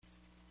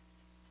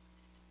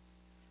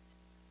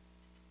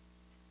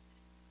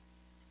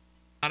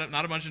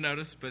Not a bunch of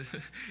notice, but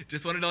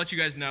just wanted to let you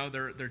guys know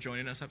they're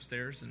joining us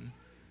upstairs. And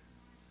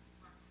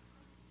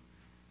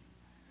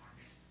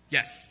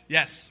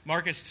yes,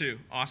 Marcus too.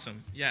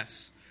 Awesome.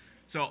 Yes.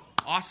 So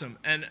awesome,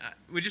 and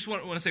we just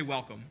want to say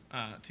welcome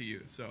to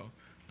you. So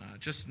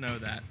just know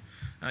that.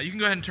 You can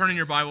go ahead and turn in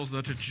your Bibles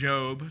though to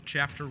Job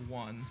chapter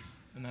 1,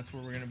 and that's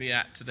where we're going to be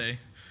at today,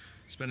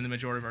 spending the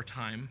majority of our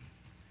time.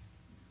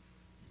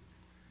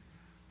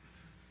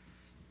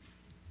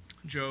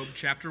 Job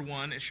chapter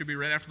 1. It should be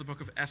right after the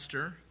book of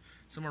Esther,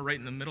 somewhere right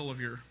in the middle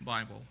of your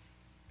Bible.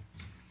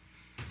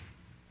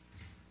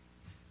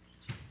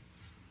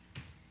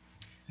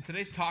 And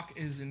today's talk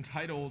is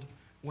entitled,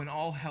 When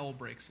All Hell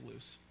Breaks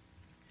Loose.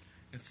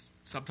 It's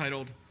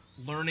subtitled,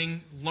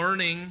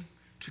 Learning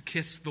to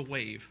Kiss the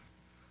Wave.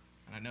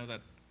 And I know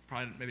that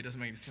probably maybe doesn't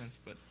make any sense,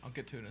 but I'll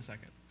get to it in a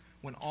second.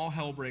 When all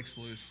hell breaks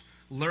loose,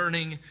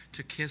 learning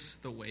to kiss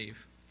the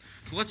wave.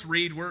 So let's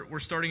read. We're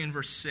starting in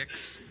verse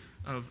 6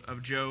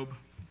 of Job.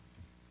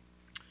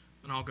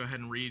 And I'll go ahead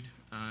and read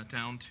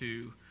down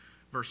to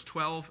verse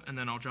 12, and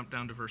then I'll jump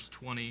down to verse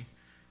 20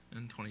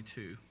 and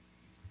 22.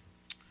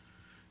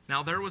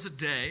 Now there was a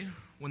day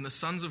when the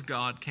sons of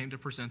God came to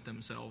present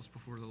themselves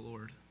before the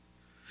Lord.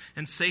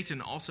 And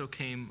Satan also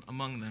came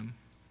among them.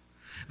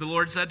 The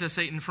Lord said to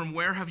Satan, "From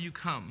where have you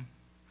come?"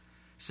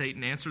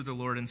 Satan answered the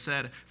Lord and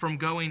said, "From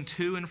going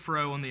to and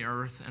fro on the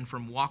earth, and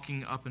from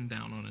walking up and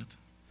down on it."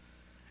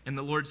 And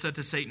the Lord said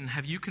to Satan,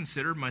 "Have you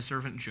considered my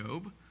servant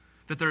Job,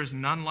 that there is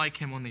none like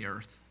him on the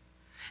earth,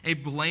 a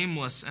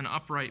blameless and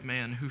upright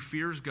man who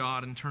fears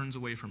God and turns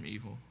away from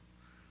evil?"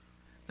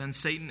 Then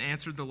Satan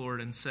answered the Lord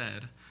and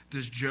said,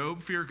 "Does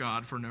Job fear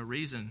God for no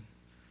reason?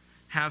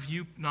 Have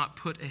you not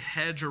put a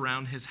hedge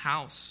around his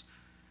house,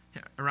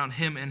 around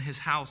him and his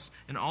house,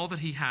 and all that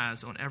he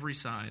has on every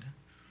side?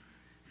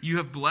 You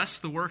have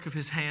blessed the work of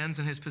his hands,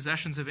 and his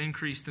possessions have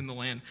increased in the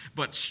land.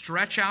 But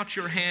stretch out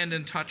your hand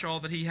and touch all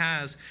that he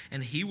has,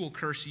 and he will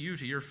curse you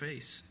to your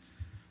face."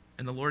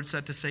 And the Lord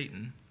said to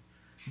Satan,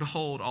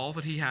 "Behold, all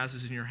that he has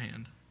is in your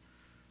hand.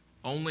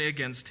 Only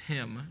against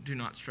him do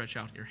not stretch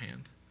out your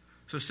hand."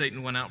 So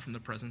Satan went out from the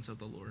presence of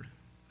the Lord.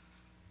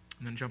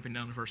 And then jumping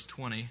down to verse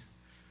 20.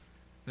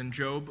 Then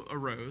Job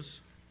arose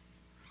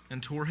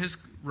and tore his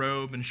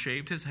robe and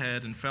shaved his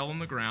head and fell on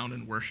the ground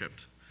and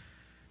worshipped.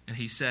 And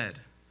he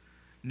said,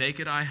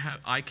 "Naked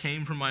I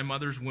came from my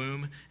mother's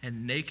womb,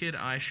 and naked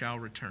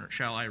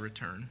shall I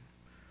return.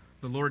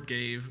 The Lord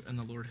gave, and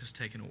the Lord has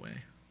taken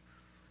away.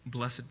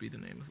 Blessed be the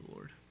name of the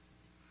Lord."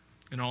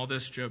 In all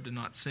this, Job did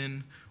not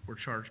sin or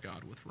charge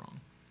God with wrong.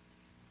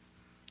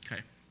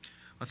 Okay,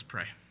 let's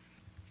pray.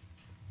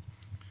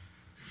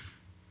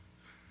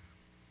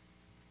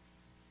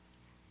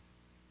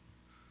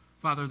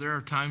 Father, there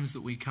are times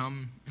that we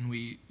come and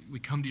we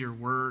come to your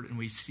word and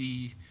we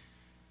see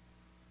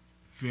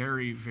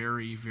very,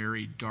 very,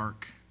 very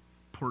dark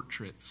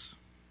portraits.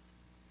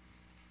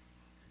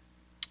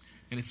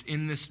 And it's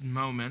in this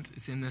moment,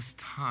 it's in this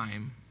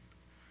time,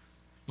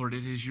 Lord,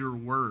 it is your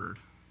word.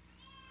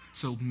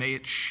 So may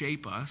it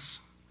shape us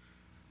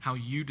how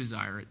you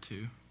desire it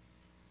to.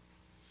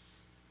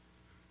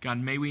 God,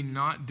 may we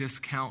not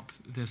discount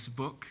this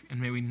book,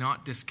 and may we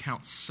not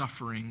discount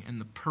suffering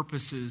and the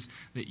purposes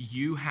that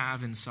you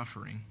have in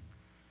suffering.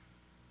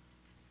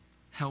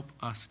 Help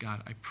us,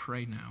 God, I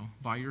pray now,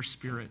 by your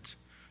Spirit,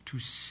 to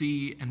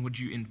see, and would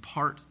you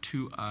impart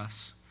to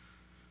us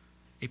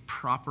a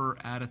proper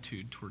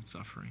attitude toward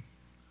suffering.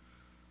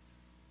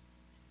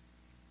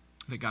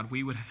 That, God,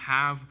 we would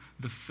have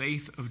the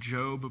faith of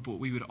Job, but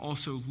we would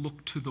also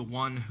look to the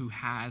one who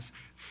has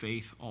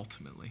faith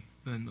ultimately,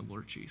 than the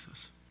Lord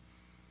Jesus.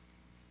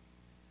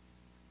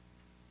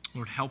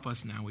 Lord, help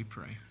us now, we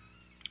pray.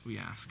 We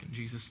ask in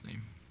Jesus'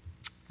 name.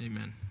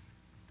 Amen.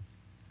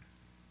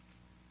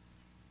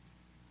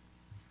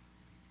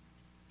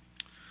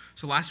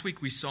 So last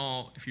week we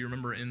saw, if you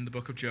remember in the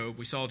book of Job,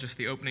 we saw just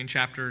the opening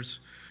chapters,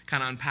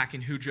 kind of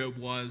unpacking who Job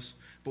was.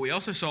 But we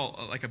also saw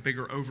like a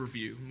bigger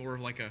overview, more of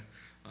like a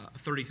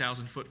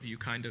 30,000-foot view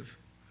kind of.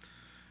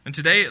 And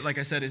today, like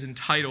I said, is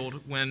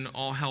entitled, When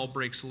All Hell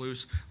Breaks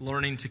Loose,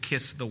 Learning to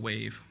Kiss the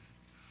Wave.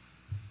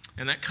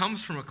 And that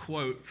comes from a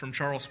quote from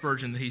Charles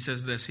Spurgeon that he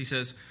says this. He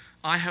says,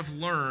 "I have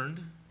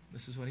learned,"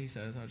 this is what he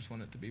says, I just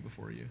want it to be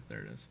before you.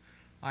 There it is.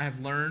 "I have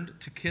learned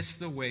to kiss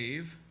the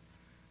wave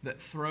that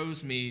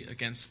throws me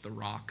against the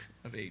rock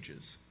of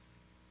ages."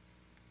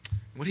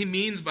 What he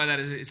means by that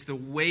is it's the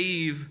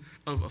wave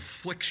of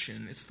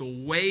affliction. It's the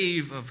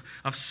wave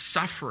of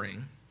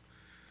suffering.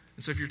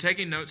 And so if you're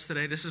taking notes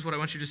today, this is what I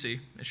want you to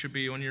see. It should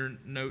be on your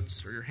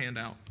notes or your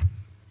handout.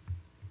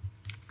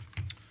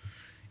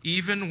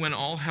 Even when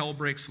all hell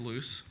breaks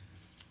loose,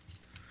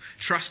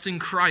 trusting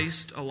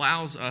Christ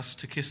allows us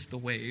to kiss the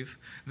wave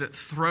that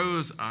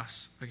throws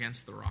us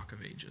against the rock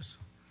of ages.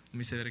 Let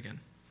me say that again.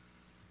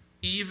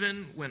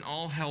 Even when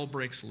all hell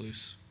breaks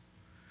loose,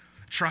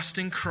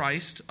 trusting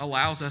Christ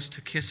allows us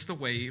to kiss the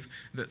wave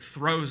that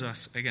throws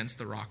us against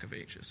the rock of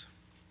ages.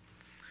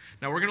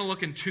 Now we're going to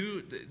look in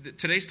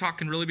today's talk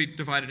can really be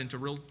divided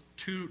into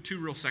two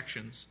real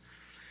sections.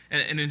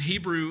 And in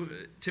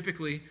Hebrew,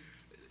 typically,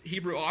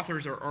 Hebrew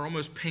authors are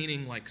almost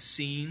painting like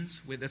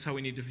scenes. That's how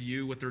we need to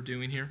view what they're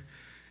doing here.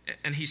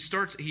 And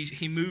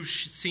he moves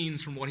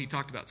scenes from what he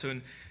talked about. So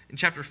in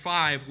chapter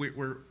 5,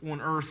 we're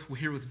on earth, we're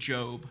here with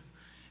Job.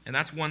 And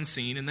that's one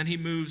scene. And then he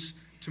moves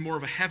to more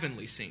of a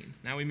heavenly scene.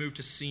 Now we move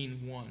to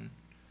scene 1.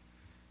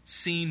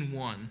 Scene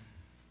 1.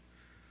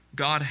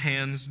 God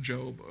hands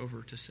Job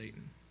over to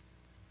Satan.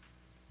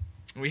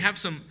 And we have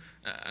some,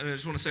 I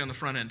just want to say on the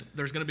front end,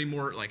 there's going to be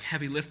more like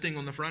heavy lifting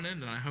on the front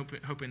end, and I'm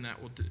hoping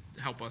that will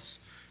help us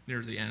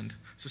near the end.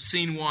 So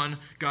scene 1,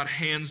 God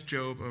hands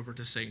Job over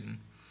to Satan.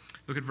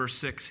 Look at verse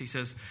 6. He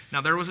says,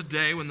 "Now there was a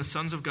day when the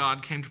sons of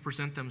God came to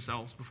present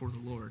themselves before the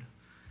Lord,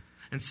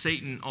 and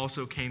Satan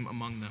also came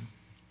among them."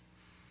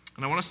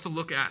 And I want us to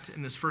look at,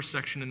 in this first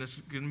section, and there's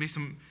going to be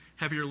some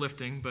heavier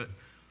lifting, but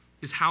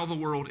is how the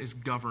world is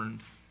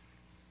governed.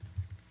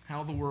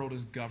 How the world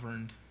is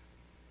governed.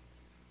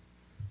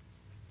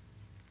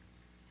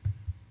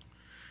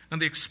 Now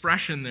the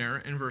expression there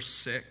in verse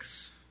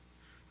 6,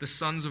 the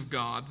sons of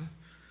God,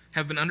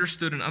 have been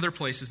understood in other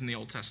places in the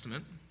Old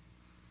Testament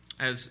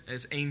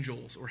as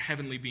angels or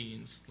heavenly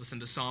beings. Listen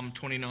to Psalm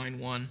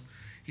 29:1.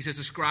 He says,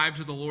 "Ascribe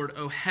to the Lord,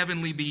 O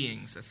heavenly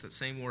beings." That's that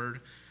same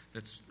word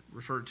that's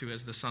referred to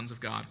as the sons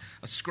of God.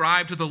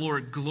 "Ascribe to the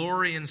Lord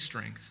glory and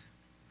strength."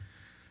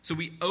 So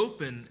we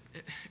open,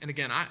 and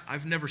again,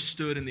 I've never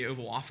stood in the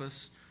Oval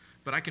Office,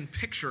 but I can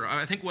picture,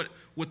 I think what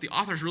the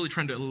author is really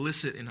trying to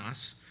elicit in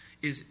us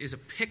is a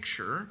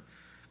picture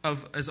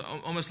of as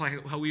almost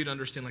like how we would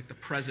understand like the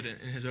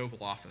president in his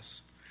Oval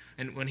Office.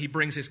 And when he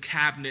brings his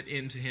cabinet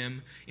into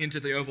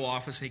the Oval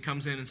Office, and he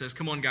comes in and says,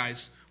 "Come on,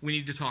 guys, we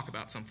need to talk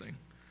about something."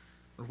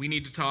 Or we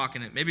need to talk,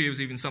 and maybe it was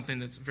even something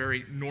that's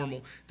very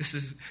normal. This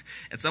is,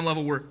 at some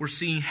level, we're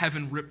seeing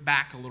heaven rip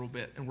back a little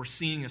bit, and we're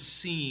seeing a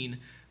scene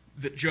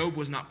that Job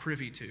was not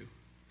privy to.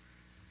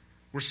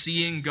 We're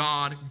seeing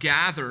God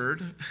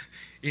gathered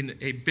in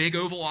a big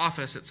Oval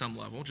Office at some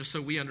level, just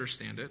so we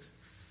understand it,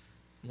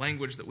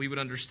 language that we would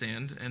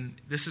understand, and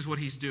this is what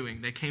he's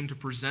doing. They came to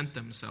present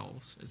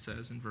themselves, it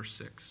says in verse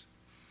 6.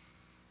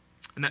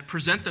 And that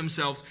present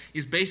themselves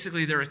is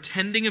basically they're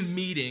attending a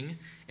meeting,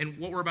 and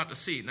what we're about to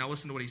see. Now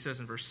listen to what he says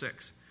in verse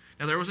 6.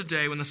 "Now there was a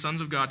day when the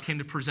sons of God came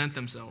to present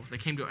themselves." They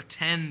came to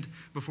attend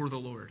before the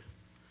Lord.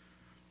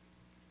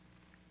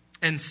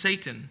 "And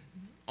Satan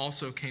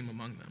also came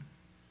among them."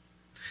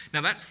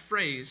 Now that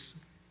phrase,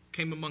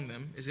 "came among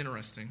them," is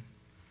interesting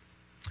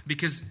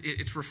because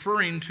it's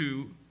referring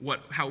to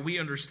how we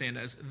understand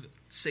as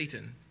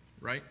Satan,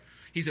 right?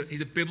 He's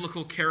a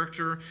biblical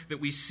character that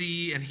we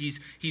see, and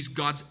he's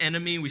God's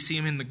enemy. We see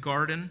him in the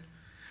garden.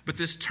 But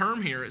this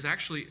term here is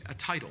actually a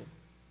title.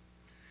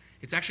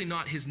 It's actually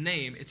not his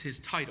name, it's his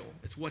title.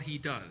 It's what he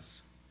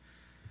does.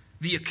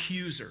 The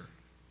accuser,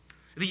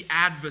 the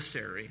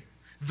adversary,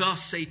 the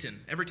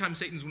Satan. Every time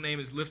Satan's name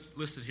is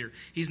listed here,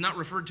 he's not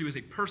referred to as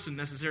a person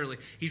necessarily.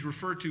 He's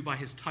referred to by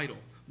his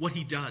title, what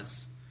he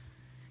does.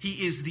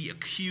 He is the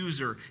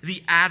accuser,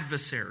 the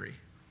adversary.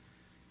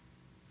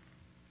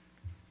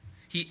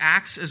 He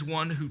acts as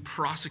one who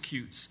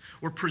prosecutes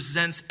or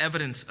presents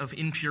evidence of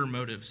impure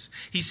motives.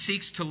 He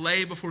seeks to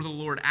lay before the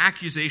Lord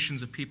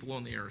accusations of people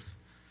on the earth.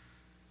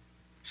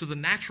 So the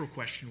natural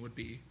question would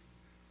be,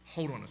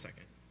 hold on a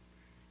second.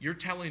 You're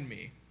telling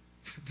me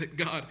that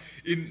God,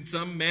 in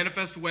some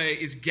manifest way,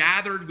 is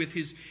gathered with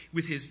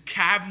his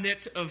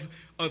cabinet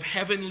of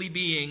heavenly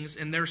beings,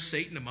 and there's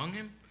Satan among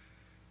him?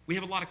 We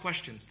have a lot of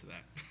questions to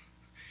that.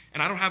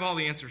 And I don't have all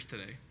the answers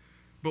today.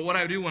 But what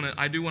I do want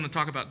to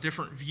talk about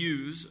different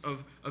views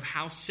of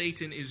how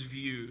Satan is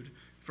viewed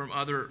from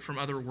other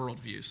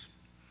worldviews.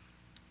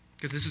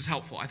 Because this is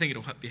helpful. I think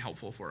it'll be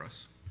helpful for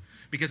us.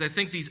 Because I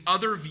think these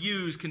other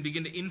views can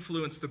begin to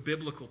influence the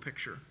biblical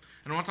picture.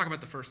 And I want to talk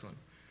about the first one.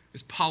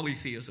 Is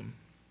polytheism.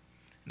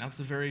 Now it's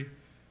a very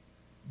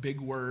big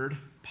word.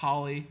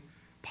 Poly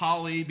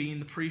being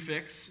the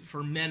prefix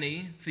for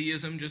many.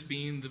 Theism just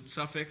being the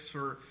suffix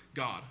for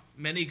God.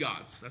 Many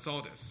gods. That's all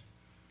it is.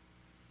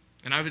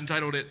 And I've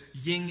entitled it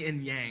Yin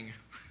and Yang.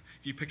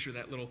 If you picture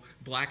that little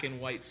black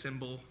and white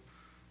symbol,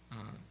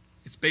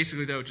 it's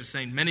basically, though, just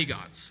saying many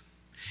gods.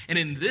 And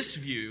in this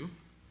view,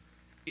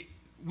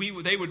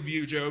 they would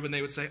view Job and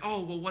they would say,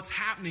 oh, well, what's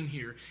happening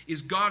here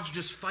is God's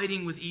just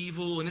fighting with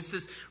evil, and it's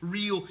this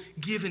real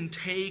give and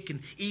take,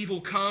 and evil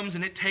comes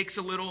and it takes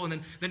a little,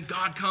 and then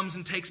God comes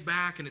and takes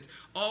back, and it's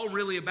all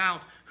really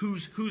about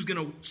who's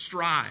going to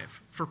strive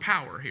for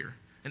power here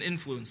and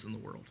influence in the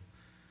world.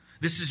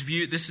 This is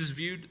viewed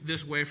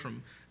this way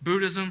from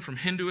Buddhism, from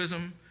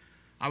Hinduism.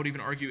 I would even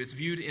argue it's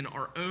viewed in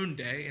our own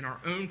day, in our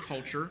own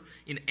culture.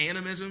 In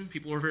animism,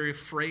 people are very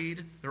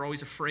afraid. They're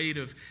always afraid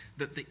of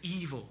the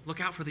evil.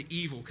 Look out for the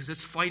evil because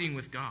it's fighting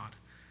with God.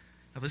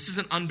 Now, this is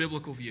an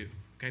unbiblical view.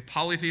 Okay,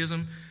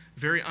 polytheism,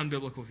 very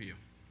unbiblical view.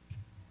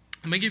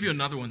 Let me give you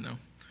another one, though.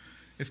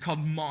 It's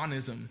called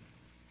monism.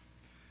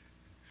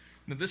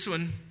 Now, this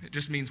one, it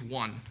just means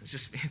one.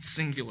 It's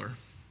singular.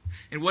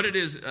 And what it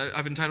is,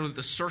 I've entitled it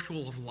the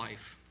circle of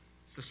life.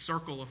 It's the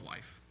circle of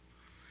life.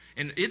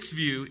 And its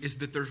view is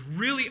that there's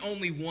really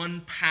only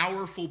one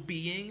powerful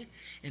being,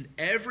 and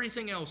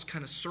everything else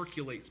kind of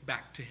circulates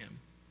back to him.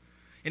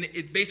 And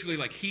it basically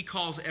like he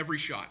calls every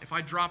shot. If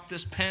I drop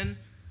this pen,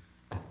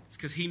 it's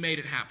because he made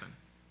it happen.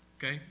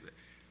 Okay?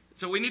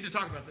 So we need to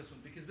talk about this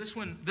one, because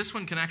this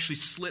one can actually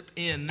slip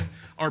in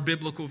our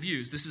biblical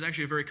views. This is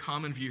actually a very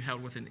common view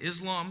held within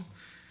Islam.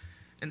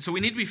 And so we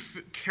need to be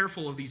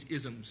careful of these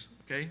isms.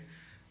 Okay?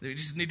 We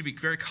just need to be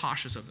very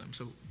cautious of them.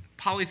 So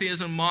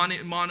polytheism,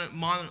 monism,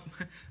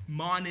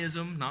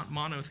 not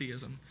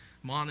monotheism,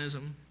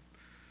 monism.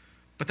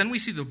 But then we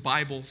see the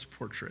Bible's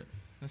portrait.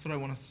 That's what I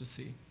want us to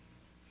see.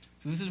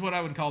 So this is what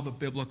I would call the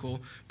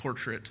biblical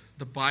portrait,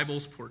 the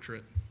Bible's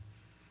portrait.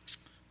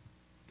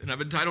 And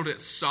I've entitled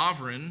it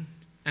Sovereign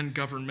and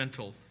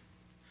Governmental.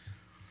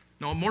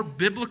 Now, a more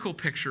biblical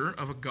picture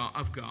of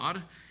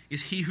God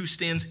is he who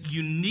stands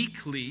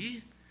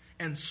uniquely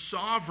and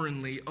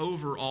sovereignly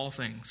over all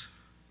things,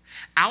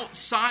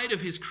 outside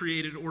of his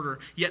created order,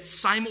 yet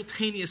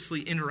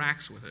simultaneously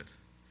interacts with it.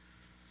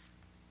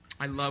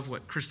 I love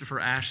what Christopher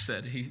Ash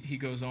said. He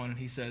goes on and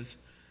he says,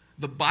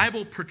 the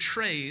Bible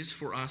portrays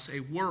for us a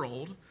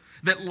world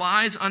that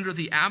lies under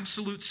the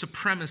absolute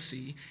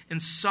supremacy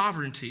and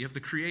sovereignty of the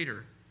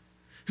Creator,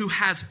 who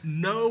has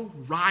no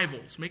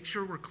rivals. Make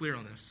sure we're clear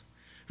on this.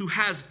 Who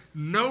has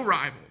no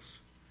rivals,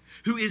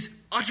 who is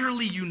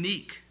utterly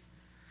unique,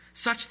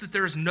 such that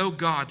there is no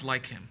God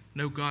like him,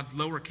 no God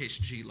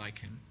lowercase g like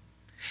him.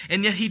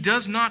 And yet he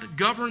does not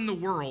govern the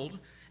world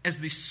as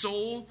the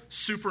sole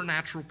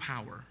supernatural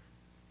power.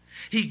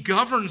 He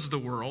governs the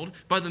world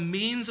by the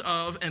means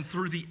of and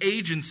through the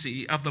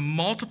agency of the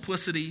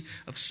multiplicity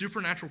of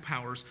supernatural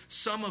powers,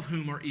 some of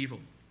whom are evil.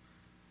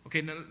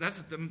 Okay, now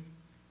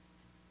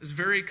it's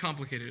very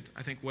complicated,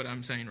 I think, what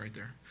I'm saying right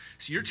there.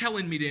 So you're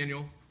telling me,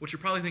 Daniel, what you're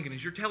probably thinking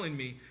is you're telling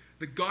me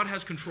that God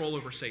has control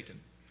over Satan.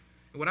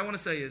 And what I want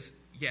to say is,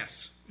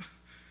 yes.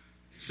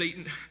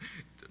 Satan,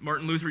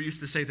 Martin Luther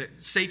used to say that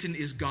Satan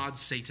is God's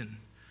Satan.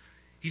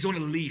 He's on a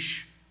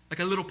leash, like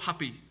a little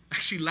puppy,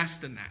 actually less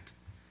than that.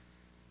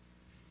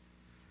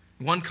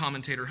 One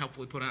commentator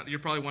helpfully put out, you're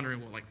probably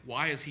wondering, well, like,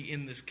 why is he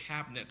in this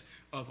cabinet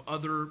of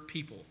other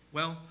people?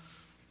 Well,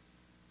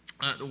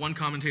 the one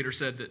commentator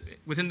said that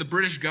within the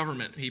British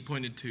government, he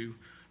pointed to,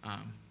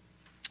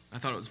 I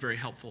thought it was very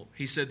helpful.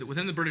 He said that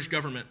within the British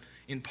government,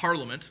 in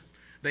Parliament,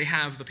 they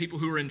have the people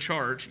who are in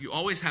charge. You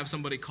always have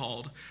somebody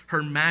called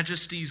Her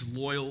Majesty's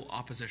Loyal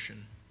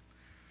Opposition.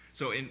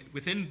 So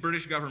within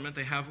British government,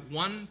 they have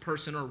one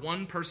person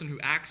who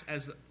acts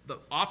as the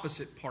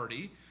opposite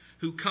party,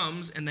 who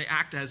comes and they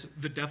act as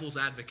the devil's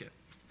advocate.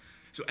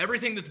 So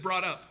everything that's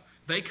brought up,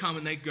 they come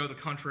and they go the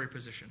contrary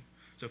position.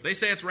 So if they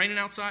say it's raining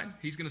outside,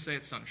 he's going to say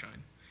it's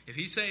sunshine. If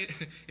he says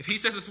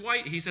it's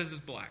white, he says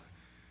it's black.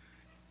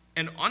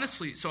 And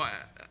honestly, so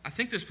I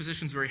think this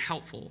position is very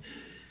helpful.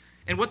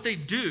 And what they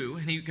do,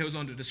 and he goes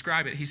on to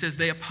describe it, he says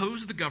they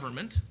oppose the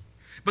government,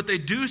 but they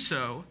do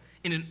so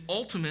in an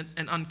ultimate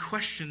and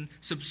unquestioned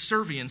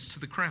subservience to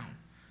the crown.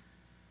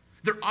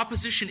 Their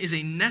opposition is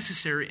a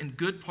necessary and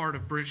good part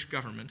of British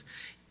government.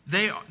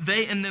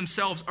 They in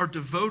themselves are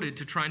devoted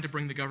to trying to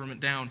bring the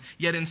government down.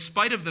 Yet in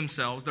spite of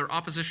themselves, their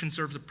opposition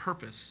serves a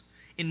purpose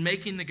in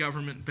making the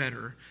government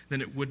better than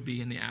it would be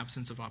in the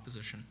absence of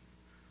opposition.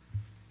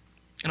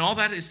 And all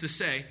that is to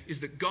say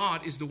is that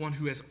God is the one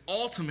who has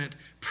ultimate,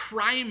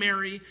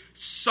 primary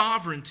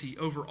sovereignty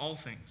over all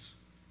things.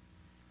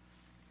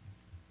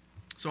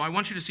 So I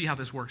want you to see how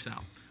this works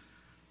out.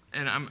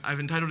 And I've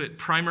entitled it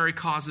Primary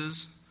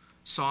Causes,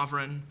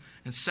 Sovereign,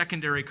 and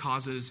Secondary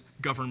Causes,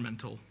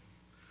 Governmental.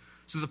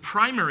 So the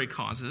primary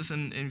causes,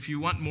 and if you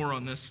want more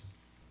on this,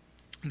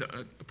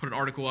 I put an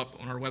article up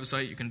on our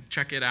website. You can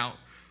check it out,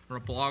 or a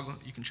blog.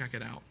 You can check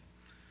it out.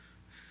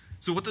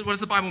 So what does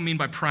the Bible mean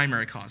by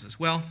primary causes?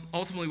 Well,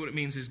 ultimately what it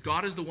means is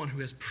God is the one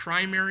who has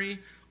primary,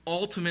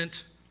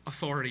 ultimate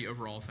authority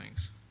over all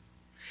things.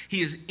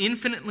 He is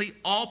infinitely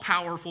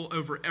all-powerful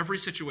over every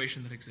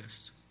situation that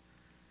exists.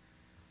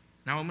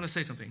 Now I'm going to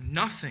say something.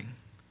 Nothing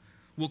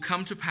will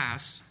come to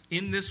pass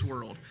in this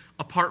world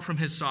apart from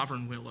his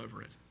sovereign will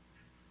over it.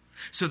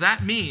 So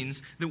that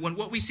means that when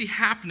what we see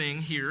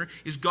happening here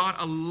is God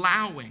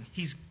allowing,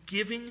 he's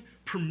giving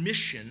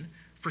permission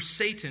for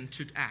Satan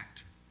to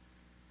act.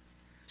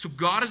 So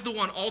God is the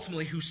one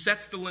ultimately who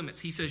sets the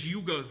limits. He says,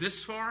 you go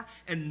this far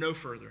and no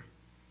further.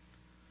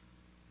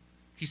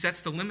 He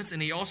sets the limits,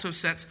 and he also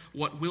sets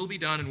what will be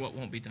done and what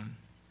won't be done.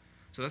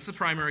 So that's the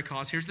primary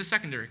cause. Here's the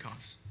secondary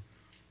cause.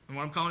 And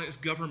what I'm calling it is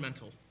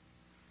governmental.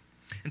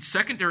 And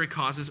secondary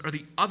causes are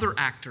the other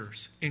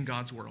actors in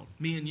God's world,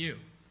 me and you.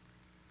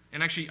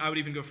 And actually, I would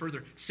even go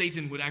further.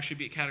 Satan would actually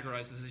be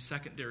categorized as a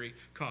secondary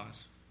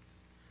cause.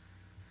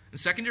 And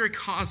secondary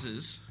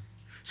causes,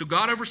 so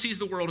God oversees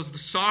the world as the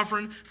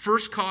sovereign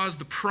first cause,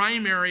 the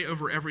primary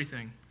over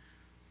everything.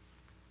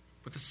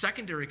 But the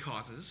secondary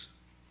causes,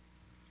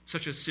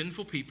 such as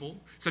sinful people,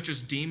 such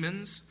as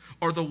demons,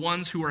 are the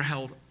ones who are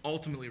held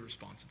ultimately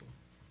responsible.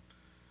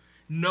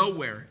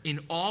 Nowhere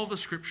in all the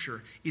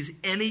Scripture is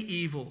any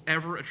evil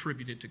ever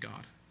attributed to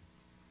God.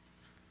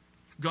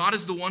 God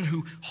is the one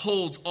who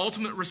holds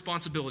ultimate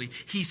responsibility.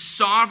 He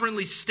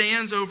sovereignly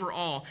stands over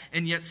all,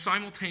 and yet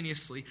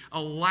simultaneously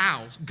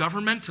allows,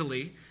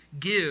 governmentally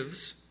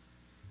gives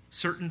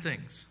certain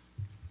things.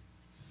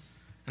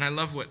 And I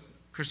love what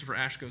Christopher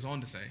Ash goes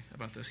on to say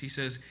about this. He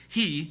says,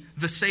 he,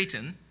 the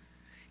Satan,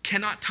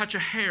 cannot touch a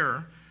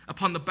hair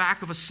upon the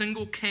back of a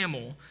single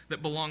camel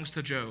that belongs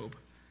to Job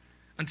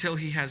until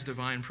he has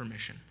divine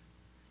permission.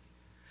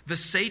 The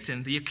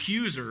Satan, the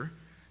accuser,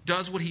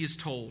 does what he is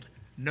told.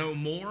 No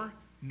more,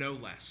 no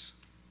less.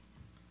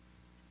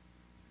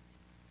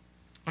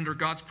 Under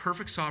God's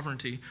perfect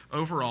sovereignty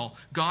overall,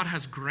 God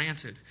has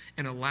granted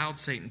and allowed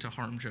Satan to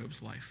harm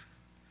Job's life.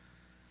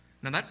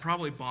 Now that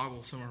probably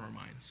boggles some of our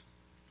minds.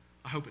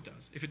 I hope it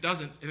does. If it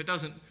doesn't,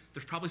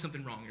 there's probably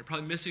something wrong. You're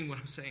probably missing what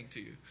I'm saying to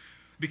you.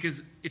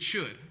 Because it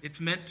should. It's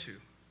meant to.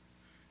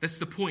 That's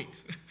the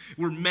point.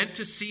 We're meant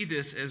to see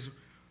this as,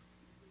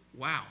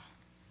 wow.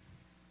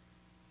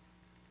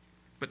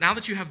 But now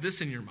that you have this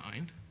in your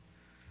mind,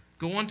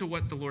 go on to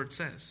what the Lord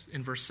says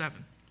in verse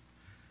 7.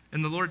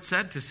 And the Lord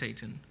said to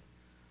Satan,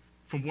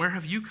 "From where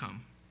have you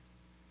come?"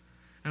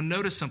 Now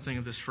notice something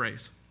of this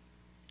phrase.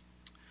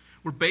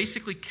 We're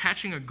basically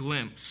catching a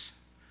glimpse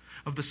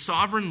of the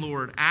sovereign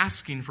Lord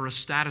asking for a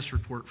status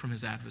report from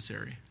his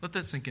adversary. Let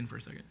that sink in for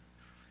a second.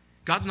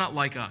 God's not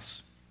like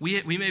us.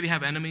 We maybe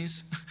have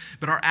enemies,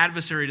 but our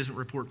adversary doesn't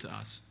report to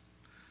us.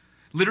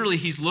 Literally,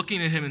 he's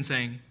looking at him and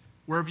saying,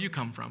 "Where have you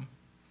come from?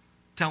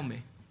 Tell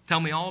me.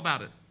 Tell me all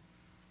about it."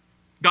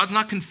 God's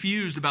not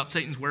confused about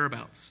Satan's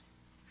whereabouts.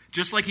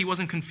 Just like he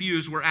wasn't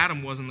confused where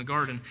Adam was in the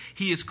garden.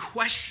 He is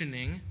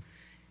questioning.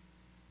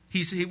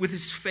 He's with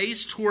his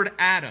face toward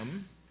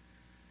Adam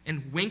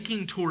and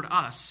winking toward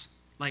us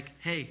like,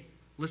 hey,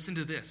 listen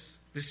to this.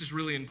 This is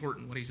really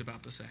important, what he's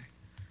about to say.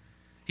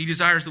 He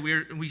desires that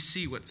we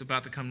see what's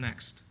about to come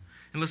next.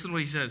 And listen to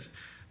what he says.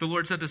 The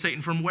Lord said to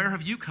Satan, "From where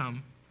have you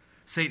come?"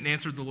 Satan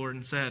answered the Lord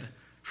and said,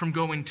 "From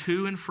going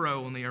to and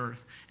fro on the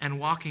earth and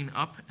walking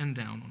up and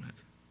down on it."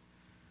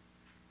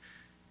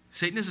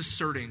 Satan is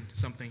asserting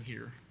something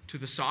here to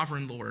the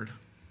sovereign Lord.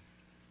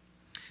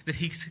 That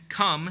he's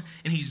come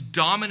and he's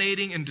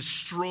dominating and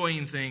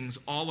destroying things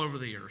all over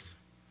the earth.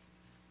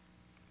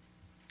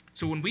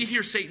 So when we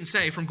hear Satan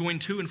say, "From going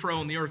to and fro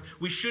on the earth,"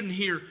 we shouldn't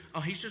hear,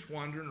 "Oh, he's just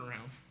wandering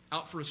around,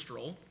 out for a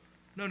stroll."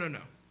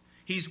 No.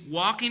 He's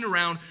walking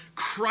around,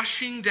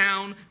 crushing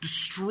down,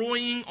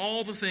 destroying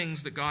all the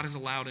things that God has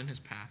allowed in his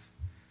path.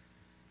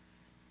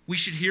 We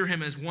should hear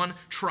him as one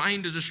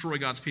trying to destroy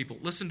God's people.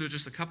 Listen to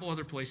just a couple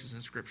other places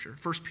in Scripture.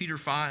 1 Peter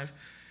 5,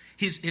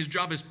 his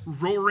job is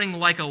roaring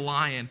like a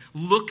lion,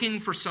 looking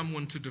for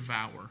someone to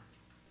devour.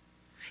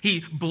 He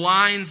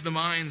blinds the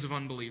minds of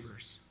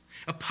unbelievers,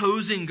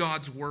 opposing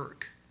God's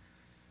work.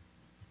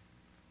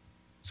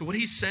 So what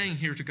he's saying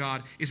here to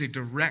God is a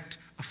direct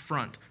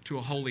affront to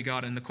a holy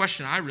God. And the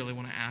question I really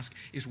want to ask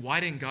is, why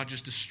didn't God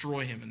just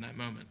destroy him in that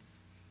moment?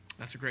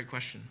 That's a great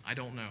question. I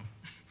don't know.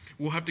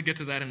 We'll have to get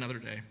to that another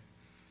day.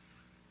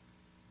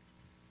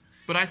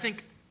 But I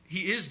think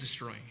he is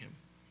destroying him.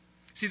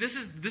 See, this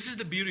is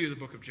the beauty of the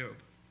book of Job.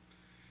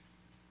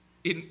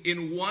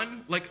 In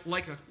one, like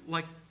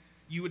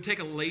you would take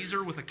a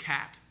laser with a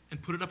cat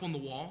and put it up on the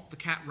wall. The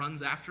cat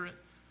runs after it.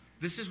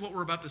 This is what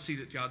we're about to see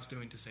that God's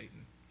doing to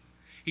Satan.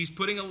 He's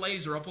putting a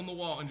laser up on the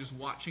wall and just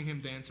watching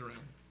him dance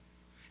around.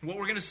 And what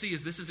we're going to see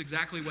is this is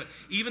exactly what,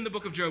 even the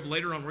book of Job,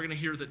 later on, we're going to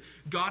hear that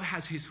God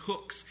has his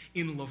hooks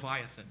in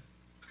Leviathan.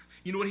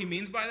 You know what he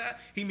means by that?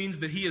 He means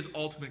that he has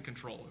ultimate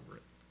control over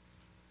it.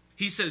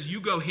 He says,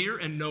 you go here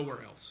and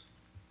nowhere else.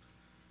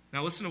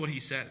 Now listen to what he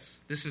says.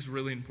 This is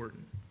really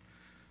important.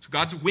 So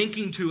God's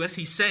winking to us.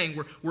 He's saying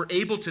we're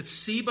able to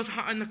see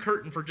behind the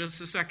curtain for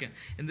just a second.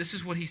 And this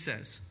is what he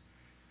says.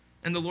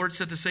 And the Lord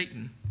said to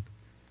Satan,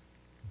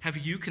 "Have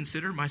you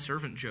considered my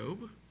servant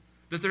Job?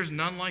 That there's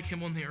none like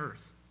him on the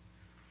earth,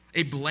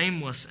 a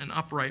blameless and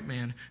upright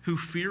man who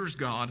fears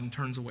God and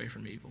turns away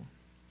from evil."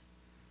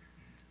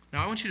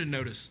 Now I want you to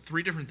notice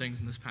three different things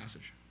in this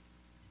passage.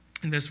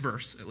 In this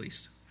verse, at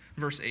least.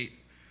 Verse 8.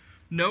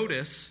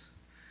 Notice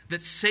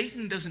that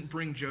Satan doesn't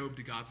bring Job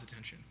to God's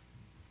attention.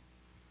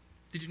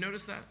 Did you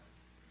notice that?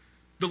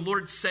 The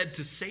Lord said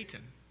to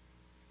Satan,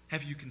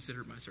 "Have you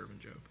considered my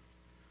servant Job?"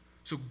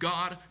 So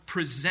God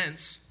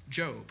presents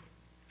Job.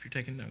 If you're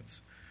taking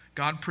notes,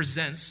 God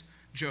presents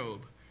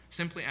Job,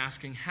 simply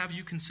asking, "Have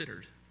you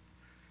considered?"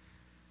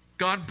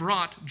 God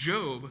brought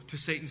Job to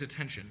Satan's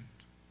attention.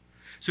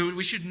 So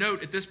we should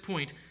note at this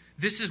point,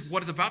 this is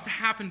what is about to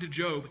happen to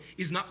Job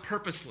is not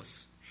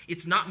purposeless.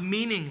 It's not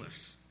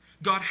meaningless.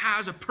 God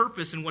has a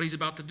purpose in what he's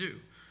about to do.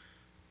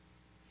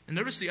 And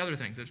notice the other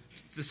thing.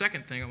 The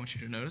second thing I want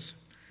you to notice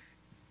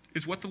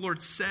is what the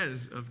Lord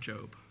says of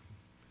Job.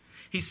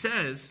 He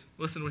says,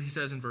 listen to what he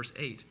says in verse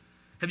 8.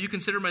 "Have you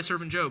considered my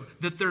servant Job,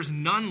 that there's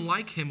none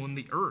like him on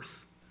the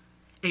earth,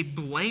 a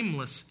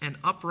blameless and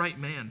upright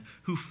man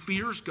who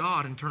fears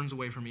God and turns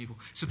away from evil?"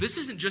 So this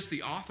isn't just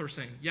the author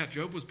saying, yeah,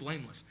 Job was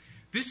blameless.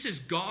 This is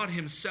God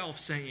himself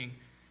saying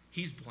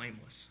he's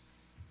blameless.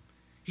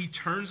 He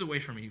turns away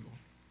from evil.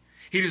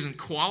 He doesn't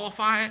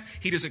qualify it.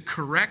 He doesn't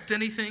correct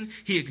anything.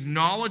 He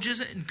acknowledges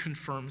it and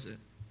confirms it.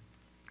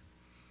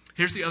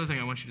 Here's the other thing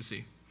I want you to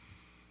see.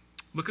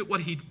 Look at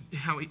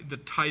the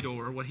title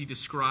or what he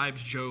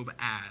describes Job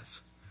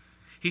as.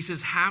 He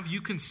says, "Have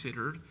you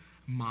considered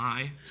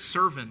my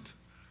servant?"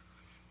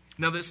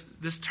 Now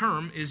this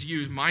term is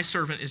used, my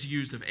servant is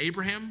used of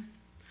Abraham,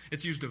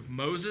 it's used of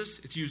Moses,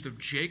 it's used of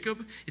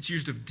Jacob, it's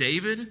used of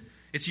David,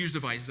 it's used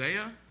of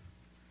Isaiah.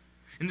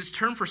 And this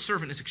term for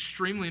servant is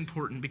extremely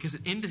important because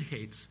it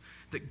indicates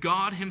that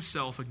God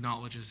himself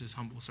acknowledges his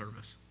humble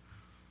service.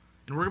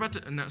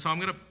 And so I'm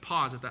going to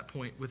pause at that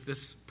point with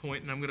this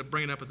point, and I'm going to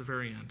bring it up at the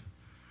very end.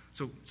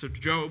 So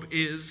Job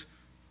is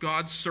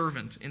God's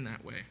servant in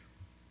that way.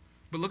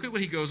 But look at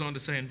what he goes on to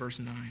say in verse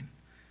 9.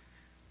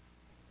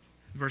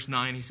 Verse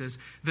 9, he says,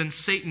 "Then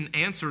Satan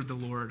answered the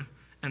Lord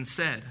and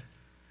said,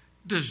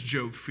 'Does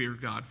Job fear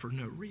God for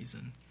no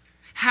reason?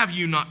 Have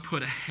you not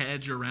put a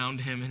hedge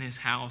around him and his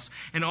house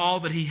and all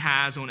that he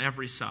has on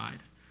every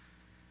side?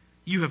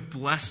 You have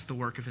blessed the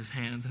work of his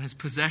hands, and his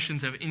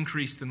possessions have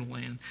increased in the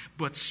land.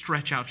 But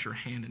stretch out your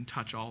hand and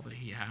touch all that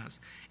he has,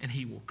 and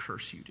he will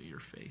curse you to your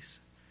face.'"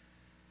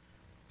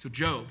 So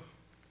Job,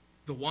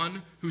 the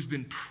one who's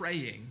been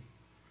praying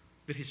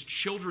that his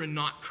children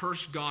not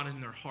curse God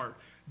in their heart,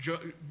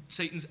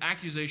 Satan's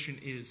accusation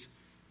is,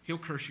 he'll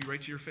curse you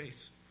right to your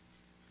face.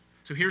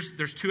 So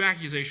there's two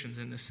accusations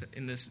in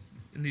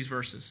these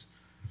verses.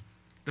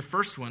 The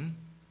first one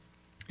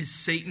is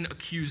Satan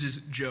accuses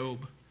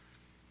Job.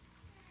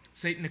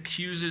 Satan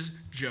accuses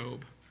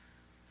Job,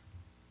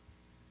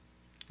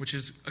 which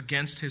is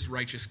against his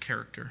righteous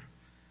character.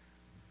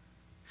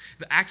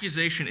 The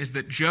accusation is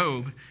that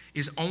Job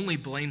is only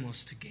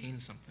blameless to gain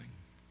something.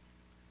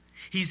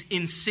 He's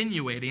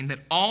insinuating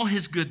that all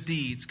his good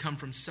deeds come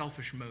from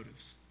selfish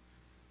motives.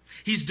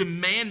 He's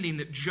demanding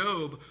that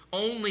Job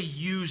only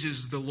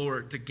uses the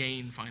Lord to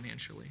gain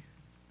financially.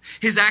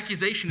 His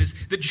accusation is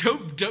that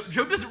Job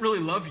doesn't really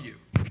love you.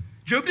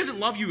 Job doesn't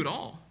love you at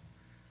all.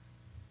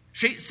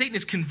 Satan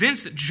is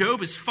convinced that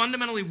Job is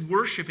fundamentally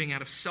worshiping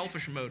out of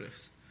selfish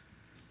motives.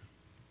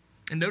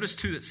 And notice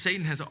too that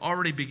Satan has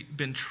already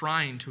been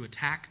trying to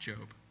attack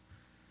Job,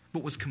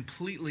 but was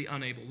completely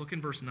unable. Look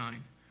in verse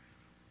 9.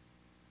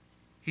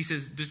 He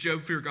says, "Does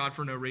Job fear God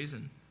for no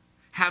reason?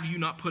 Have you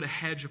not put a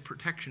hedge of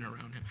protection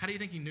around him?" How do you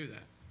think he knew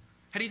that?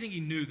 How do you think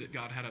he knew that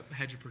God had a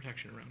hedge of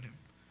protection around him?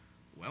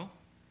 Well,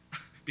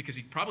 because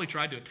he probably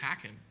tried to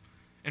attack him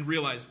and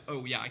realized,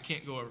 oh yeah, I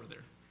can't go over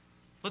there.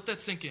 Let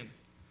that sink in.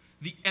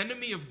 The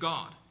enemy of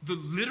God, the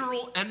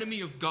literal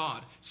enemy of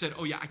God, said,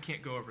 oh yeah, I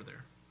can't go over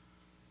there.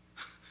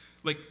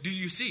 Like, do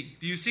you see?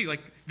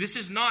 Like, this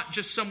is not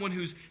just someone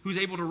who's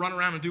able to run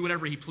around and do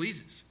whatever he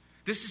pleases.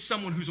 This is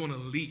someone who's on a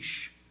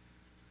leash.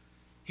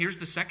 Here's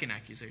the second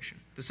accusation.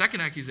 The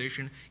second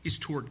accusation is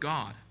toward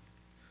God.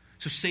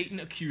 So Satan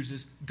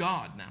accuses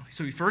God now.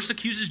 So he first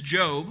accuses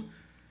Job,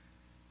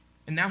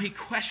 and now he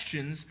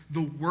questions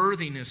the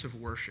worthiness of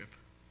worship.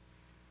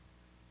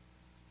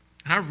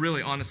 And I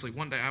really, honestly,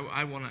 one day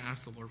I want to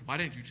ask the Lord, why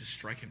didn't you just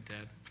strike him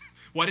dead?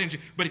 Why didn't you?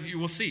 But you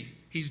will see,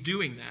 he's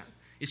doing that.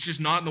 It's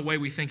just not in the way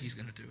we think he's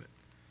going to do it.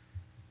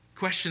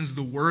 Questions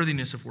the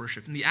worthiness of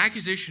worship. And the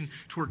accusation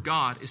toward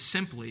God is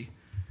simply,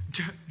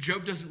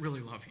 Job doesn't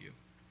really love you.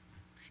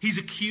 He's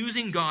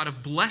accusing God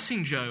of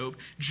blessing Job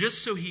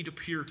just so he'd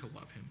appear to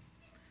love him.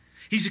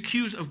 He's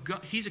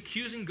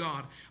accusing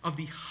God of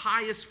the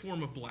highest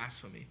form of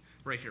blasphemy,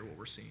 right here, what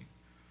we're seeing.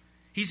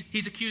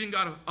 He's accusing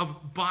God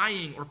of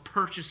buying or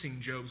purchasing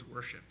Job's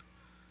worship.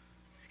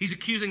 He's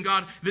accusing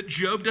God that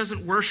Job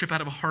doesn't worship out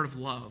of a heart of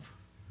love.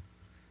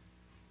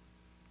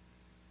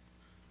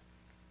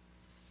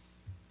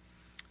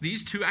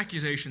 These two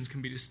accusations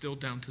can be distilled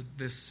down to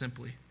this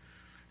simply.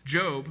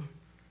 Job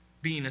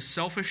being a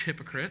selfish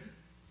hypocrite,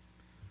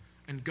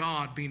 and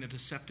God being a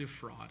deceptive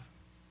fraud.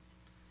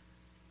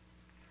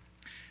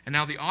 And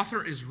now the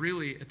author is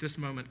really, at this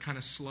moment, kind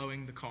of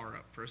slowing the car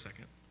up for a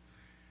second.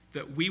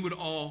 That we would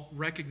all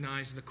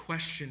recognize the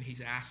question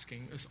he's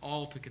asking us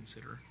all to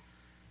consider.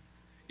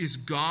 Is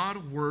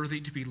God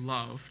worthy to be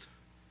loved?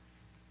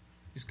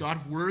 Is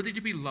God worthy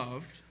to be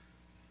loved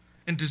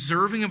and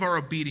deserving of our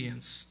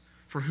obedience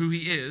for who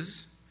he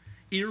is,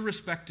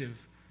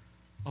 irrespective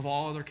of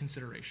all other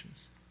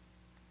considerations?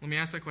 Let me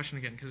ask that question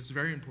again, because it's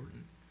very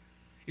important.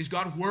 Is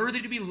God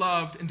worthy to be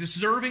loved and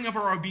deserving of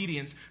our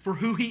obedience for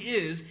who he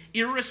is,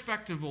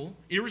 irrespective, or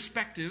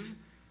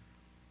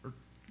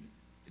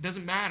it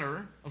doesn't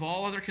matter, of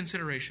all other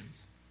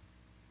considerations?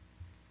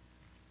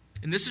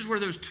 And this is where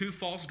those two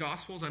false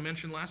gospels I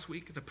mentioned last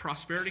week, the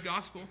prosperity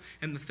gospel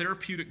and the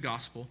therapeutic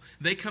gospel,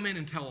 they come in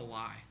and tell a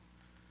lie.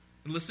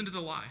 And listen to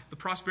the lie. The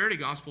prosperity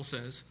gospel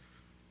says,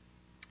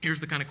 here's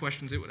the kind of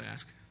questions it would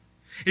ask.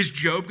 Is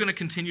Job going to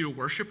continue to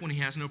worship when he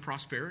has no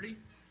prosperity?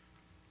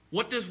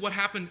 What's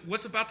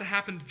about to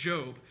happen to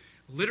Job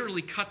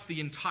literally cuts the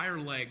entire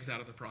legs out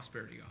of the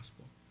prosperity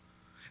gospel.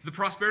 The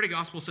prosperity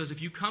gospel says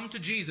if you come to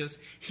Jesus,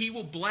 he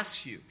will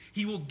bless you.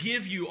 He will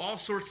give you all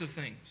sorts of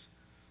things.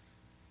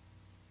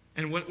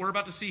 And what we're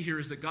about to see here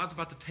is that God's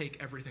about to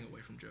take everything away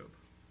from Job.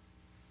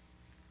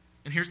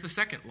 And here's the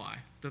second lie,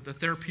 the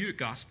therapeutic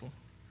gospel.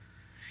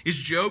 Is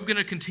Job going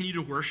to continue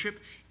to worship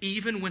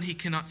even when he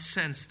cannot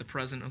sense the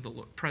presence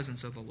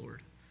of the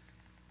Lord?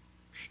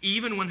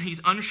 Even when he's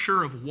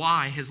unsure of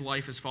why his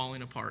life is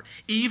falling apart?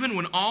 Even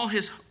when all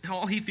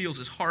he feels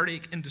is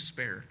heartache and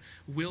despair?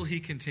 Will he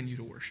continue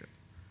to worship?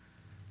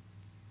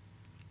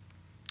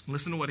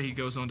 Listen to what he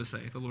goes on to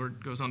say. The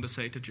Lord goes on to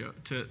say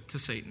to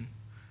Satan.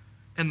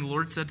 And the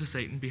Lord said to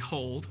Satan,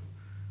 "Behold,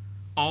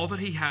 all that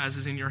he has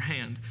is in your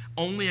hand.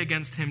 Only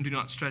against him do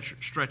not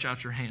stretch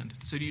out your hand."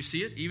 So do you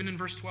see it? Even in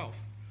verse 12.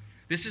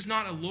 This is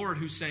not a Lord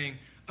who's saying,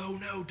 "Oh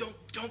no,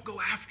 don't go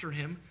after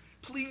him.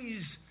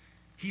 Please."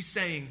 He's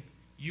saying,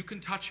 you can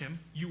touch him,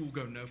 you will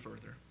go no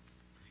further.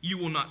 You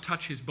will not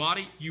touch his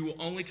body, you will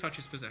only touch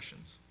his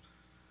possessions.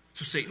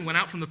 So Satan went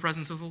out from the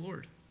presence of the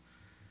Lord.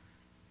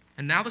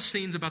 And now the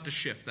scene's about to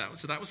shift.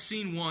 That was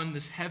scene one,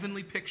 this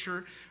heavenly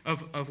picture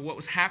of what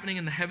was happening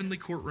in the heavenly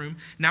courtroom.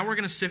 Now we're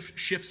going to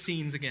shift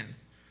scenes again.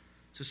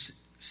 So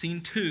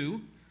scene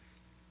two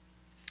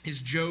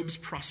is Job's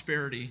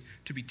prosperity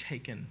to be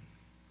taken.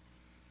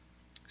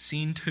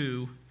 Scene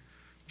two,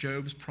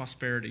 Job's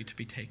prosperity to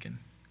be taken.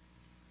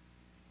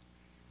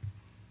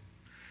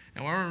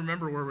 Now I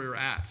remember where we were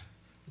at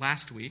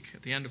last week,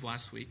 at the end of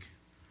last week.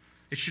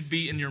 It should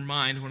be in your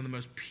mind one of the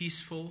most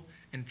peaceful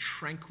and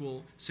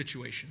tranquil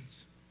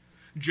situations.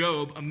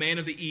 Job, a man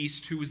of the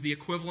East, who was the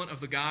equivalent of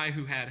the guy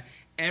who had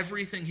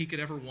everything he could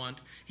ever want.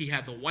 He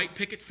had the white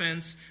picket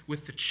fence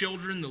with the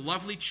children, the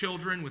lovely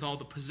children, with all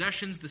the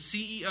possessions, the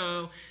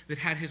CEO that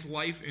had his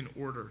life in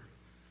order,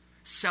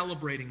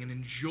 celebrating and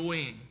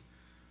enjoying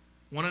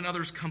one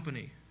another's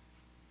company.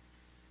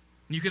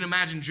 And you can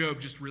imagine Job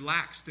just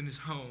relaxed in his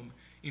home,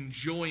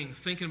 enjoying,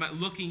 thinking about,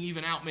 looking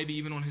even out, maybe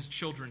even on his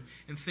children,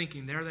 and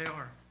thinking, there they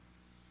are.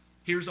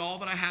 Here's all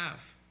that I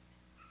have.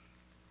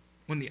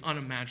 When the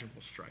unimaginable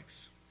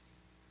strikes.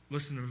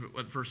 Listen to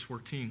what verse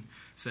 14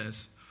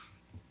 says.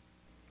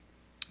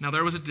 Now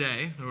there was a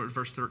day, or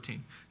verse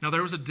 13. Now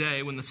there was a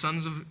day when the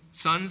sons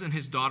and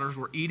his daughters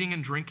were eating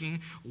and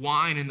drinking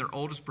wine in their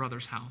oldest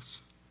brother's house.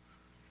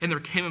 And there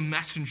came a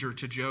messenger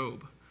to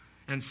Job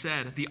and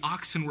said, the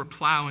oxen were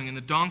plowing and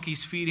the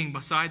donkeys feeding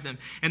beside them,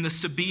 and the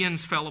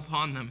Sabaeans fell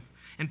upon them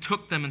and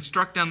took them and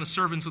struck down the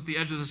servants with the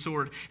edge of the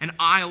sword, and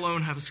I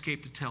alone have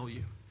escaped to tell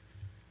you.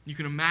 You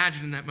can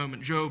imagine in that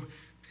moment, Job,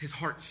 his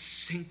heart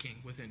sinking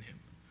within him.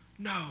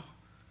 No.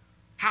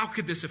 How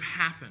could this have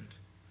happened?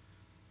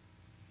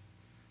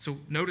 So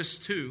notice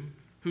too,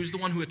 who's the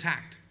one who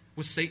attacked?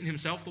 Was Satan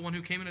himself the one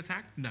who came and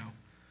attacked? No.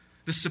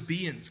 The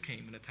Sabaeans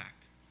came and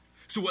attacked.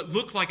 So what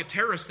looked like a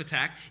terrorist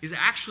attack is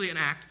actually an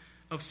act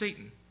of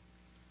Satan.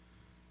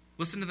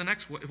 Listen to the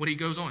next, what he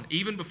goes on.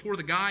 Even before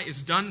the guy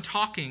is done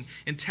talking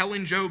and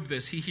telling Job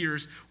this, he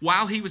hears,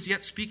 while he was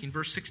yet speaking,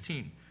 verse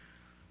 16,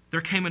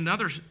 there came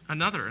another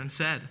and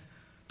said,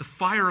 the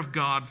fire of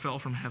God fell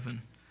from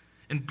heaven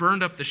and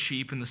burned up the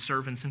sheep and the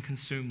servants and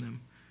consumed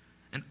them.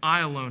 And I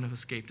alone have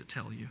escaped to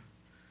tell you.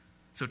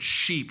 So it's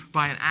sheep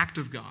by an act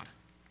of God.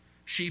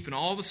 Sheep and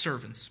all the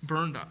servants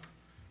burned up.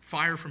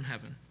 Fire from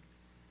heaven.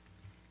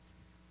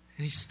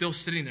 And he's still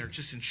sitting there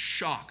just in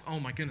shock. Oh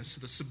my goodness. So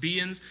the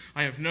Sabaeans,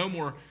 I have no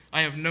more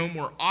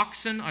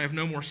oxen. I have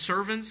no more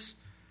servants.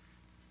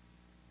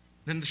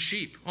 Then the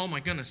sheep. Oh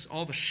my goodness.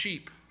 All the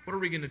sheep. What are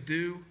we going to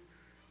do?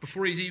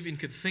 Before he even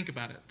could think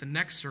about it, the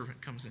next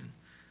servant comes in.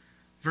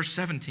 Verse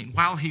 17,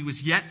 while he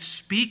was yet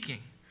speaking,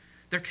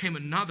 there came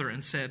another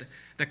and said,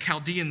 the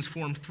Chaldeans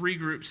formed 3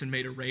 groups and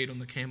made a raid on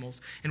the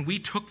camels. And we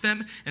took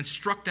them and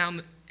struck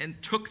down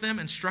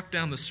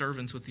the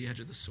servants with the edge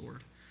of the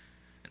sword.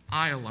 And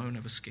I alone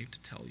have escaped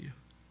to tell you.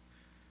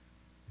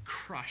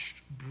 Crushed,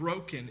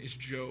 broken is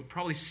Job,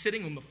 probably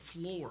sitting on the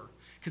floor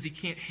because he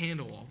can't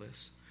handle all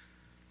this.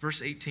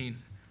 Verse 18,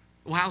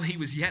 while he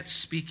was yet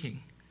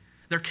speaking,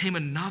 there came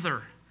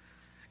another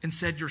and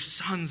said, your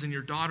sons and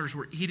your daughters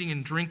were eating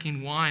and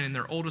drinking wine in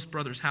their oldest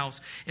brother's house.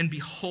 And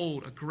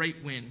behold, a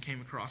great wind came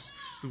across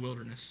the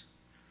wilderness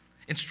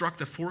and struck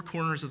the 4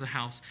 corners of the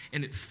house,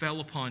 and it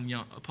fell upon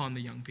the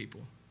young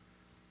people.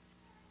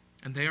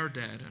 And they are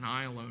dead, and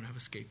I alone have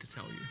escaped to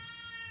tell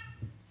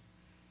you.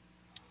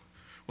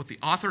 What the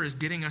author is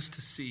getting us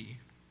to see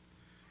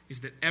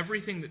is that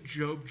everything that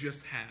Job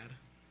just had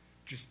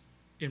just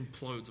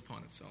implodes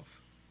upon itself.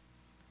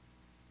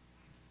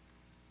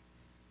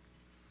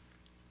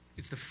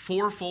 It's the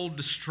fourfold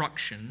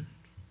destruction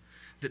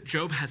that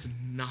Job has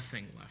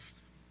nothing left.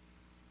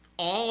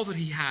 All that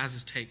he has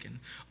is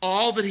taken.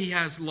 All that he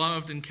has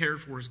loved and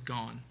cared for is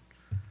gone.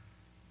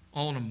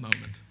 All in a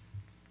moment.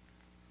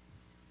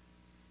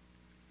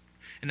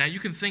 And now you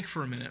can think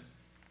for a minute,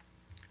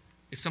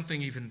 if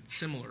something even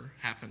similar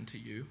happened to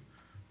you,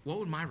 what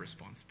would my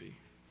response be?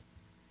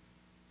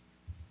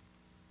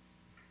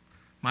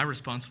 My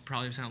response would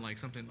probably sound like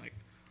something like,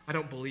 I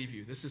don't believe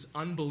you. This is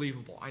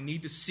unbelievable. I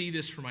need to see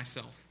this for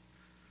myself.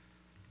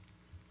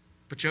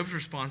 But Job's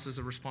response is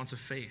a response of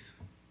faith.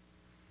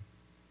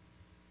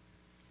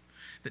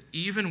 That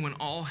even when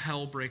all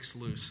hell breaks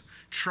loose,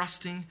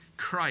 trusting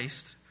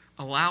Christ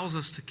allows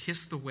us to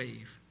kiss the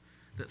wave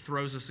that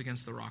throws us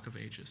against the rock of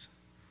ages.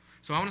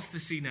 So I want us to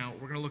see now,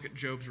 we're going to look at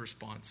Job's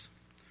response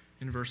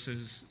in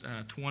verses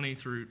 20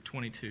 through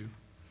 22.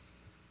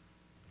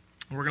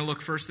 We're going to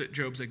look first at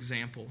Job's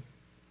example.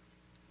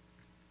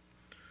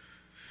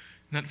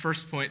 And that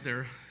first point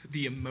there,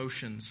 the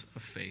emotions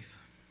of faith.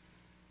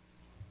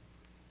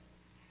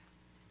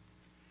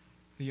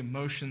 The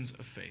emotions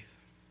of faith.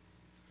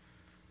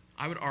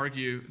 I would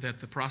argue that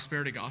the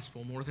prosperity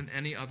gospel, more than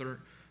any other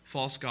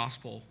false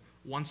gospel,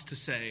 wants to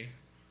say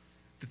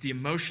that the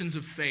emotions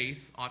of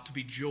faith ought to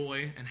be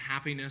joy and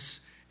happiness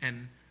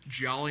and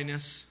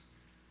jolliness.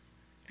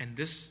 And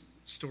this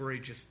story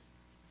just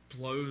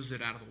blows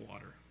it out of the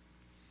water.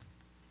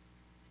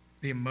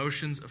 The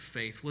emotions of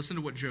faith. Listen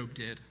to what Job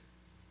did.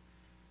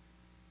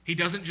 He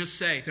doesn't just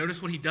say,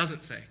 notice what he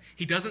doesn't say.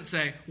 He doesn't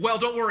say, well,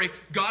 don't worry,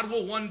 God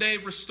will one day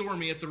restore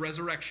me at the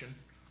resurrection.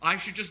 I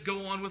should just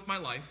go on with my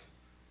life.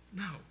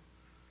 No.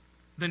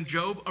 Then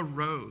Job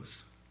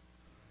arose,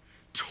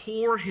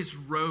 tore his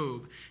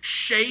robe,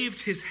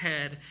 shaved his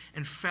head,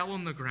 and fell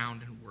on the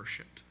ground and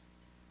worshipped.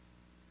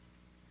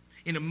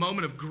 In a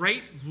moment of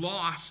great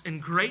loss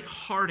and great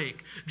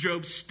heartache,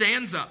 Job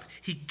stands up,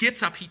 he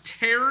gets up, he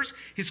tears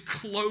his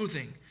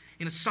clothing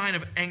in a sign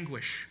of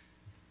anguish.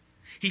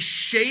 He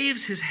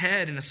shaves his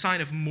head in a sign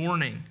of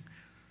mourning.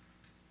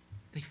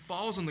 And he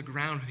falls on the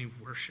ground and he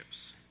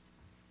worships.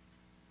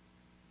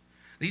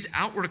 These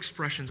outward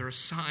expressions are a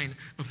sign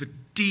of the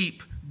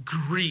deep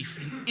grief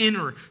and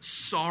inner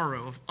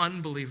sorrow of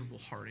unbelievable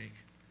heartache.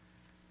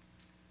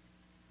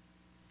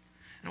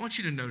 And I want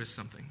you to notice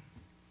something.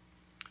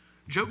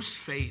 Job's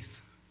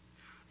faith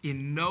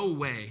in no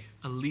way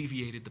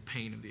alleviated the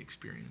pain of the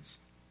experience.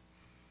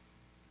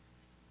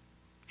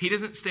 He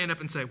doesn't stand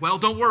up and say, well,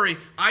 don't worry,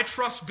 I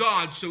trust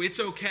God, so it's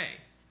okay.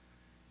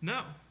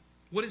 No.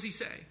 What does he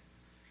say?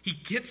 He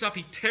gets up,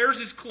 he tears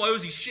his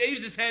clothes, he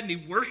shaves his head, and he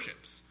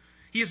worships.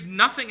 He has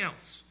nothing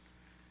else.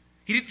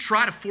 He didn't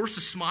try to force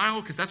a smile,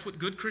 because that's what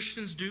good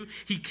Christians do.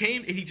 He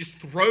came and he just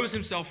throws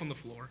himself on the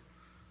floor,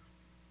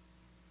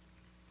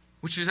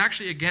 which is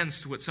actually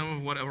against what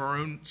our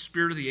own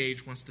spirit of the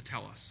age wants to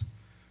tell us.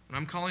 And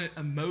I'm calling it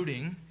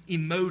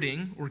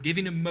emoting, or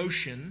giving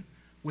emotion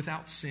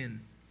without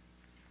sin.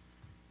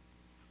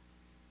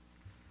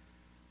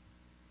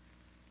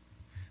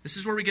 This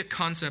is where we get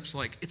concepts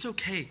like, it's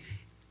okay.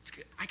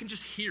 I can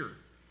just hear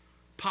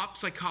pop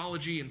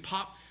psychology and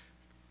pop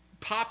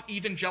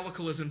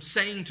evangelicalism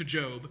saying to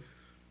Job,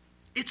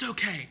 it's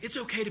okay. It's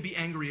okay to be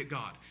angry at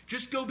God.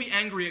 Just go be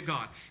angry at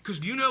God. Because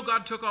you know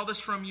God took all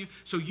this from you,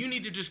 so you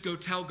need to just go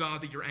tell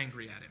God that you're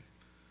angry at him.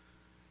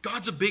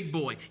 God's a big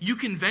boy. You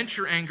can vent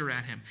your anger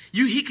at him.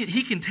 He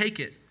can take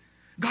it.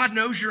 God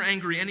knows you're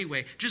angry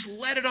anyway. Just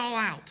let it all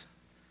out.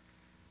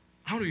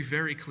 I want to be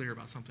very clear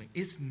about something.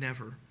 It's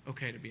never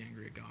okay to be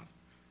angry at God.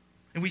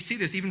 And we see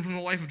this even from the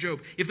life of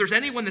Job. If there's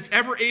anyone that's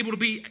ever able to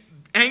be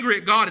angry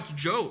at God, it's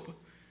Job.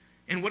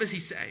 And what does he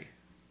say?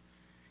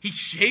 He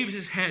shaves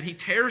his head, he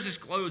tears his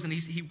clothes, and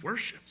he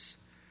worships.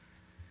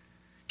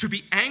 To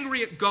be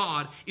angry at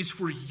God is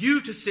for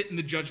you to sit in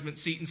the judgment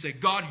seat and say,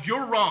 God,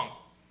 you're wrong.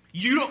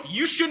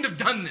 You shouldn't have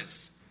done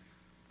this.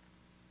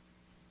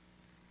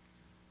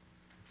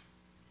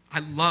 I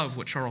love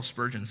what Charles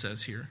Spurgeon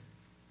says here.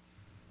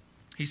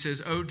 He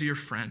says, oh, dear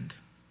friend,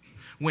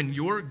 when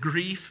your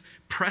grief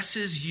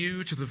presses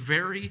you to the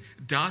very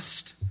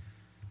dust,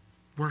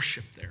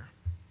 worship there.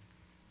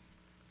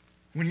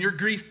 When your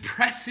grief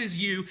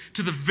presses you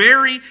to the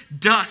very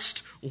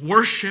dust,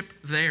 worship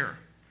there.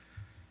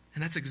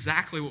 And that's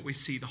exactly what we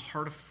see the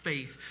heart of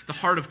faith, the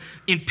heart of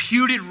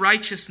imputed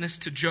righteousness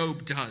to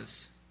Job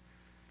does.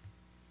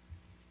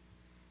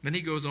 Then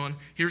he goes on,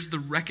 here's the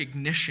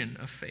recognition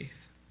of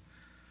faith.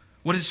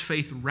 What does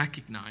faith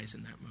recognize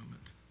in that moment?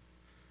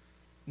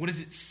 What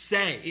does it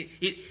say?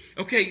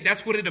 Okay,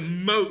 that's what it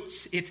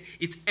emotes.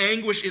 It's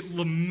anguish, it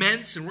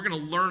laments, and we're going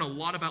to learn a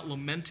lot about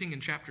lamenting in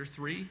chapter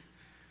 3.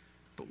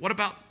 But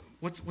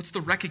what's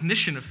the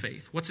recognition of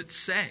faith? What's it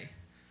say?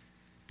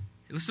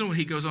 Listen to what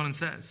he goes on and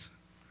says.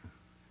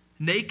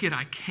 Naked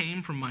I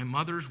came from my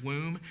mother's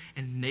womb,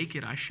 and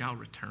naked I shall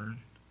return.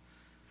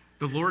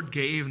 The Lord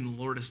gave, and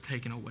the Lord has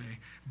taken away.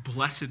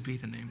 Blessed be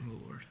the name of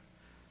the Lord.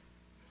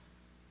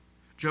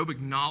 Job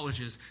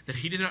acknowledges that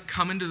he did not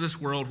come into this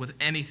world with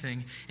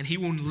anything, and he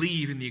will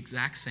leave in the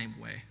exact same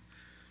way.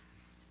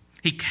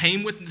 He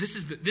came with, this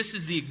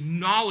is the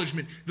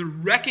acknowledgement, the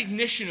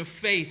recognition of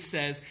faith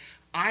says,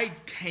 I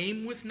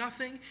came with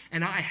nothing,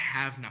 and I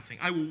have nothing.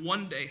 I will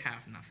one day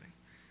have nothing.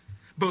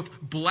 Both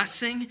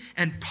blessing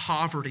and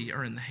poverty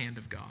are in the hand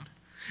of God.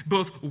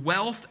 Both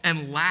wealth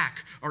and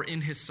lack are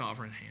in his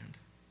sovereign hand.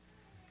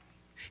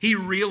 He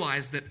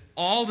realized that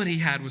all that he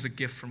had was a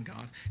gift from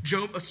God.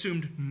 Job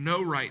assumed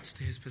no rights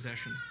to his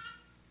possession.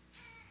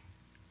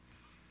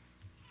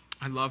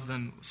 I love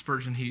then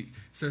Spurgeon, he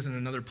says in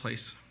another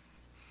place,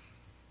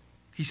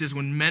 he says,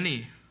 when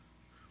many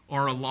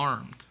are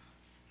alarmed,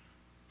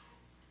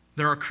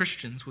 there are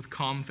Christians with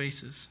calm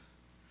faces,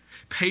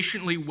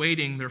 patiently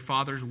waiting their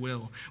Father's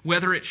will,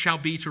 whether it shall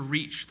be to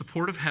reach the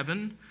port of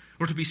heaven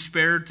or to be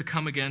spared to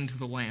come again to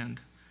the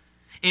land.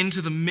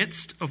 into the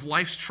midst of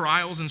life's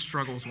trials and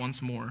struggles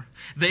once more.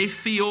 They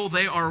feel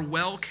they are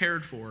well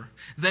cared for.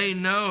 They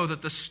know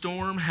that the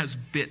storm has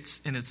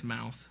bits in its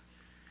mouth,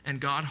 and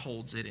God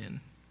holds it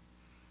in.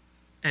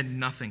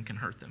 And nothing can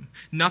hurt them.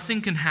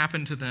 Nothing can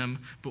happen to them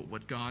but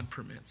what God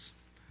permits.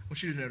 I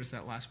want you to notice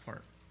that last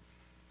part.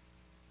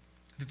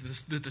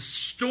 The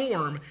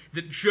storm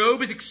that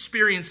Job is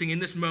experiencing in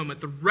this moment,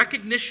 the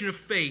recognition of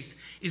faith,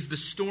 is the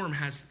storm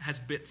has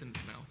bits in its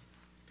mouth.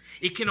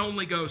 It can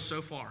only go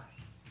so far.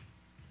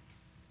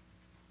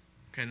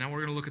 Okay, now we're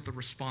going to look at the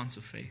response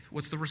of faith.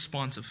 What's the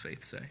response of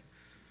faith say?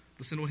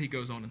 Listen to what he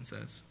goes on and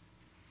says.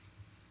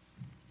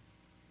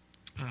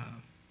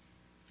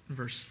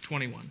 Verse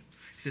 21.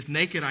 He says,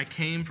 naked I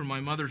came from my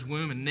mother's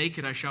womb, and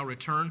naked I shall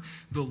return.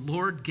 The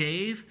Lord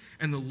gave,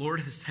 and the Lord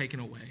has taken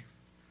away.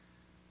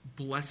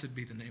 Blessed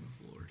be the name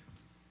of the Lord.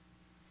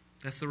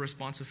 That's the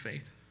response of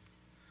faith.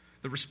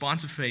 The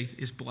response of faith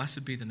is,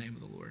 blessed be the name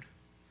of the Lord.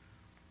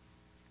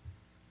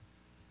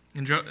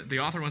 And the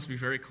author wants to be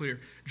very clear.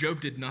 Job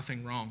did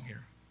nothing wrong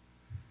here.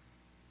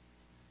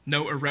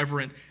 No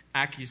irreverent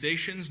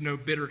accusations, no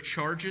bitter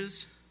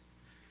charges.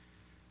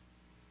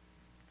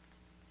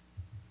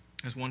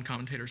 As one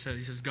commentator said,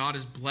 he says, God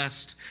is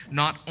blessed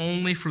not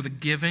only for the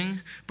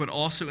giving, but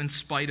also in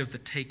spite of the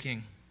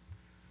taking.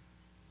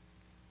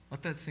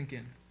 Let that sink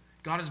in.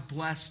 God is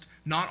blessed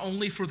not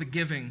only for the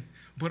giving,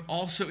 but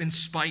also in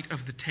spite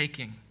of the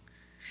taking.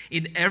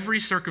 In every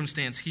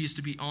circumstance, he is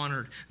to be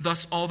honored.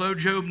 Thus, although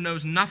Job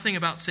knows nothing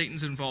about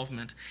Satan's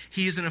involvement,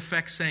 he is in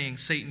effect saying,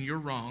 Satan, you're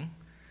wrong.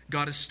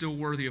 God is still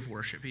worthy of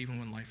worship, even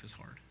when life is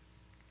hard.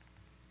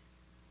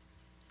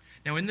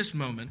 Now, in this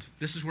moment,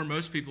 this is where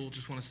most people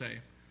just want to say,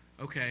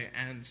 okay,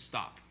 and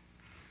stop.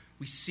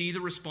 We see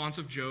the response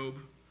of Job,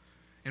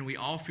 and we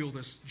all feel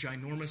this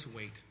ginormous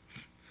weight.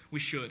 We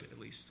should, at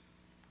least.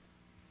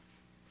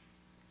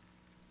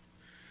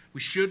 We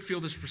should feel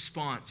this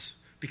response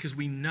because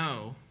we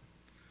know,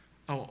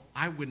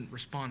 I wouldn't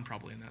respond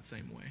probably in that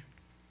same way.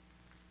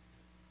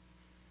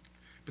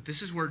 But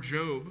this is where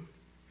Job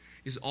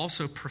is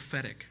also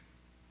prophetic,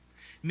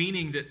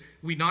 meaning that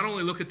we not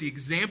only look at the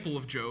example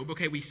of Job,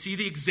 okay, we see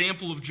the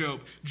example of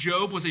Job.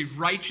 Job was a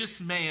righteous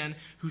man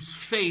whose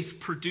faith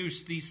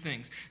produced these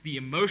things. The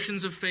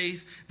emotions of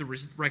faith,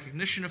 the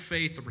recognition of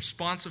faith, the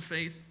response of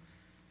faith.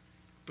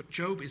 But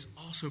Job is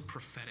also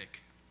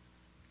prophetic.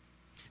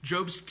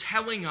 Job's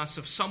telling us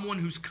of someone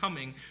who's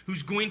coming,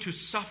 who's going to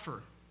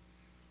suffer.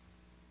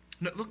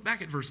 Now, look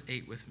back at verse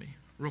 8 with me,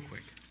 real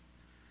quick.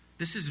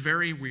 This is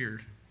very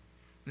weird.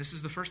 This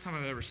is the first time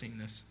I've ever seen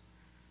this.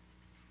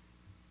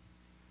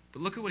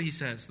 But look at what he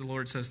says, the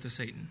Lord says to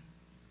Satan.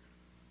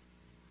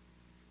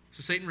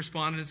 So Satan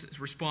responds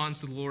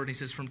to the Lord, and he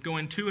says, from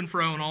going to and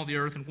fro on all the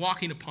earth and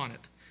walking upon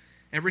it,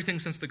 everything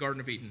since the Garden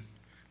of Eden.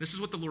 This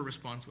is what the Lord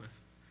responds with.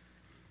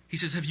 He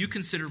says, have you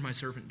considered my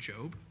servant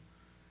Job?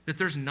 That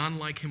there's none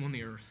like him on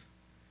the earth,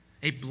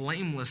 a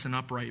blameless and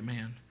upright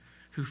man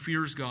who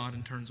fears God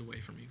and turns away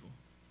from evil.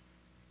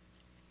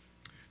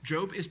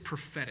 Job is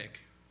prophetic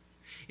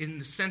in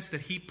the sense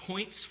that he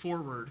points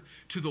forward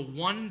to the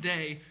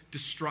one-day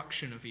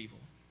destruction of evil.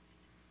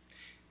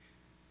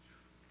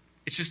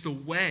 It's just the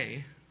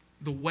way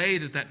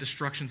that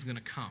destruction is going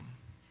to come.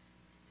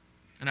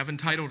 And I've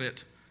entitled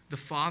it, The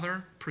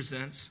Father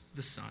Presents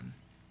the Son.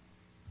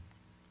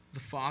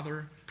 The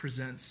Father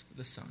presents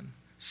the Son,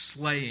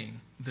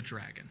 slaying the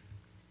dragon.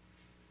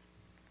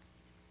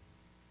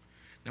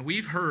 Now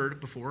we've heard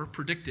before,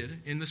 predicted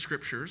in the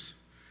Scriptures,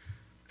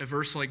 a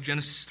verse like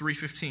Genesis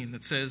 3:15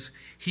 that says,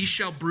 he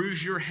shall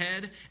bruise your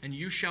head and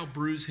you shall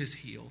bruise his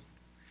heel.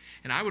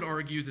 And I would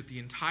argue that the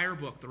entire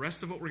book, the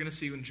rest of what we're going to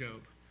see in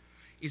Job,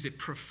 is a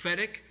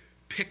prophetic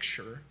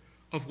picture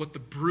of what the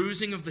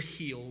bruising of the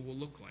heel will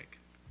look like.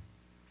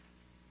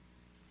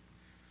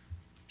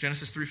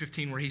 Genesis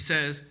 3:15, where he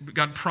says,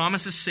 God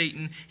promises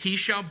Satan, he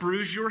shall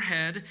bruise your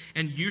head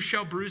and you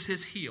shall bruise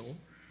his heel.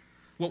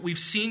 What we've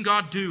seen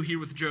God do here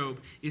with Job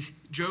is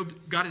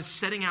God is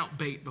setting out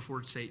bait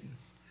before Satan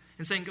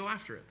and saying, go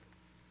after it.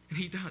 And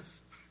he does.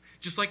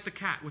 Just like the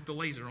cat with the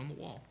laser on the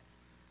wall.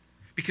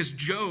 Because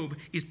Job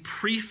is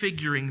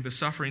prefiguring the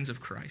sufferings of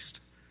Christ.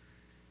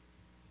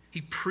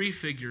 He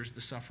prefigures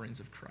the sufferings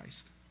of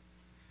Christ.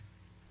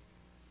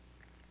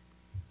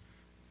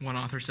 One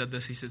author said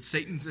this. He said,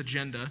 Satan's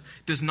agenda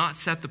does not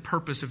set the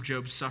purpose of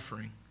Job's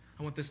suffering.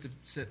 I want this to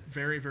sit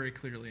very, very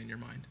clearly in your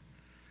mind.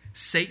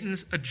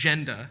 Satan's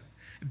agenda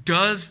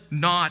does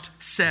not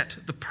set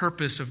the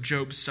purpose of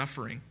Job's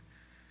suffering.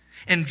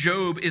 And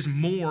Job is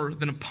more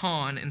than a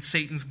pawn in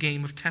Satan's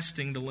game of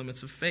testing the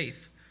limits of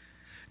faith.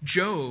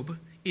 Job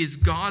is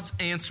God's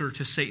answer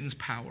to Satan's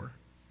power,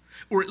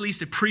 or at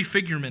least a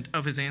prefigurement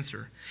of his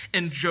answer.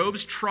 And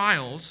Job's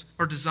trials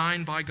are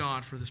designed by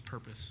God for this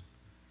purpose.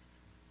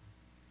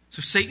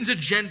 So Satan's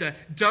agenda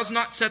does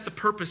not set the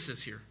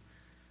purposes here.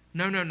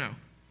 No.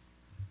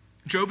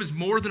 Job is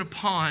more than a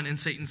pawn in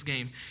Satan's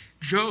game.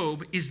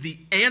 Job is the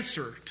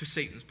answer to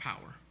Satan's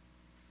power.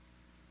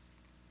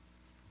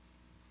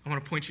 I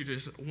want to point you to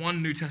just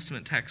one New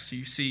Testament text so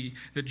you see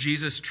that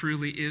Jesus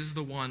truly is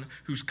the one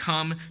who's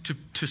come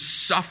to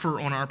suffer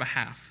on our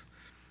behalf.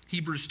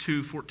 Hebrews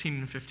 2:14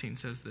 and 15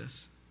 says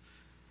this.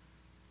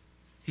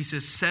 He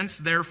says, "Since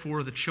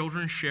therefore the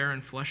children share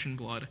in flesh and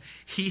blood,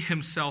 he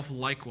himself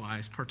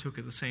likewise partook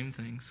of the same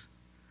things,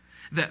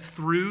 that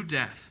through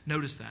death,"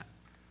 notice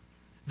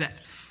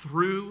that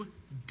through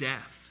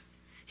death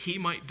he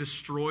might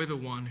destroy the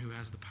one who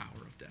has the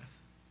power of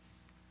death.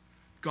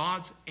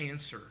 God's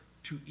answer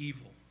to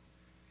evil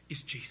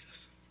is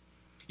Jesus.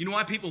 You know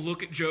why people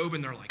look at Job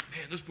and they're like,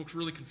 man, this book's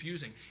really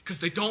confusing? Because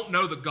they don't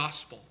know the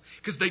gospel.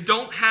 Because they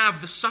don't have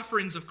the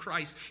sufferings of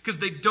Christ. Because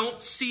they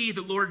don't see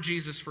the Lord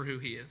Jesus for who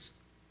he is.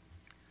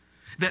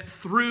 That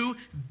through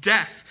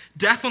death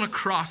on a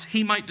cross,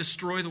 he might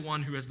destroy the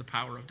one who has the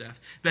power of death.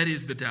 That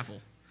is the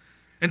devil.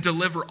 And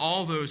deliver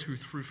all those who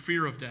through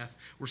fear of death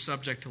were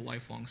subject to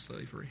lifelong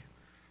slavery.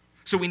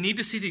 So we need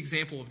to see the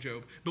example of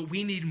Job, but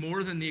we need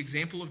more than the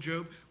example of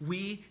Job.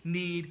 We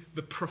need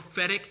the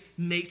prophetic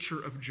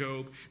nature of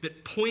Job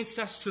that points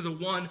us to the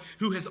one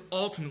who has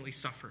ultimately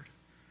suffered.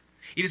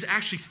 It is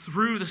actually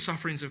through the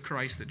sufferings of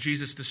Christ that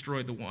Jesus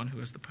destroyed the one who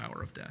has the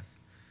power of death.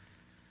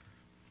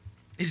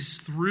 It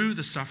is through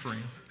the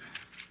suffering.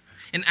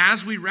 And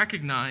as we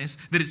recognize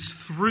that it's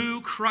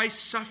through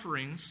Christ's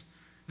sufferings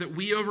that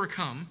we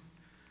overcome,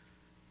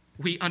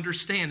 we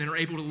understand and are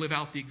able to live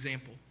out the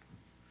example.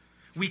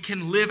 We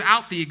can live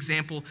out the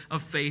example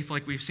of faith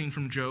like we've seen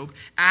from Job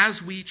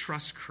as we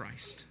trust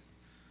Christ.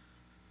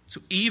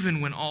 So even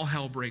when all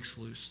hell breaks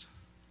loose,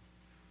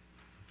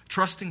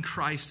 trusting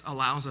Christ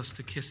allows us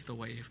to kiss the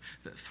wave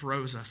that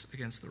throws us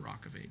against the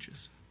rock of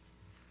ages.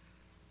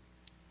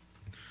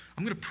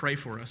 I'm going to pray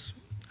for us.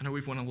 I know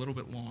we've went a little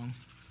bit long.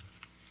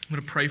 I'm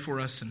going to pray for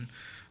us and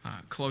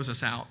close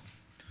us out.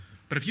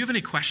 But if you have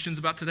any questions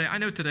about today, I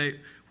know today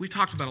we've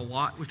talked about a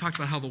lot. We've talked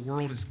about how the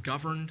world is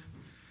governed.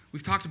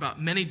 We've talked about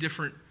many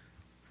different,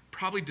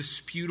 probably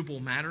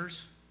disputable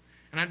matters.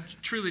 And I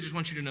truly just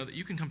want you to know that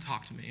you can come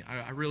talk to me.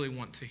 I really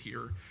want to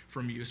hear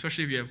from you,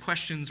 especially if you have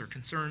questions or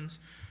concerns.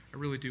 I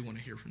really do want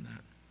to hear from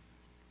that.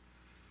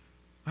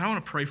 But I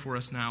want to pray for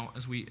us now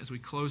as we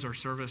close our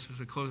service, as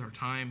we close our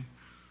time.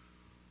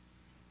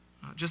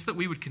 Just that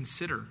we would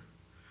consider,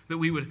 that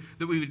we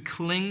would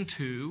cling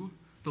to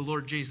the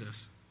Lord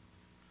Jesus,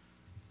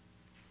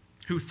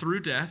 who through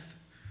death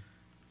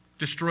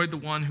destroyed the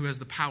one who has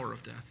the power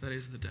of death, that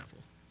is the devil.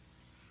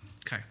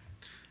 Okay,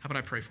 how about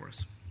I pray for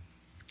us?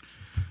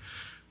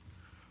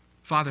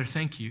 Father,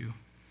 thank you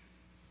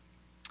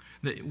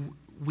that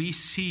we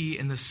see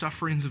in the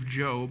sufferings of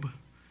Job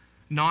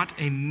not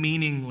a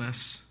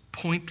meaningless,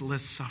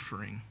 pointless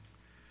suffering,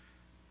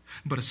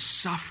 but a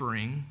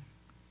suffering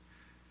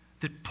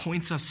that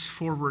points us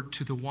forward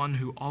to the one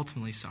who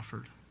ultimately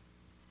suffered,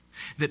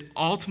 that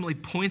ultimately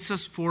points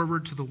us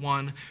forward to the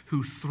one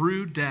who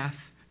through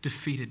death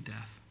defeated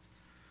death.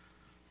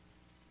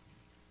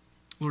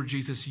 Lord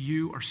Jesus,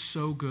 you are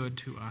so good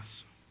to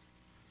us.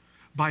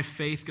 By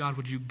faith, God,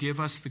 would you give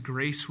us the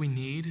grace we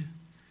need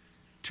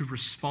to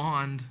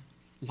respond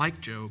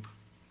like Job,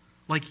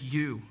 like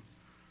you,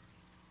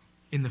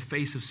 in the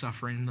face of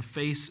suffering, in the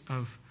face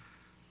of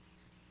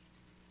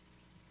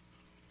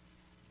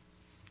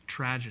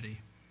tragedy.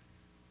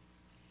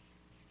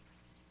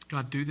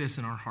 God, do this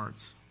in our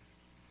hearts.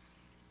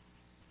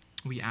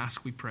 We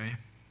ask, we pray,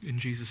 in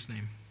Jesus'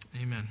 name.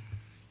 Amen.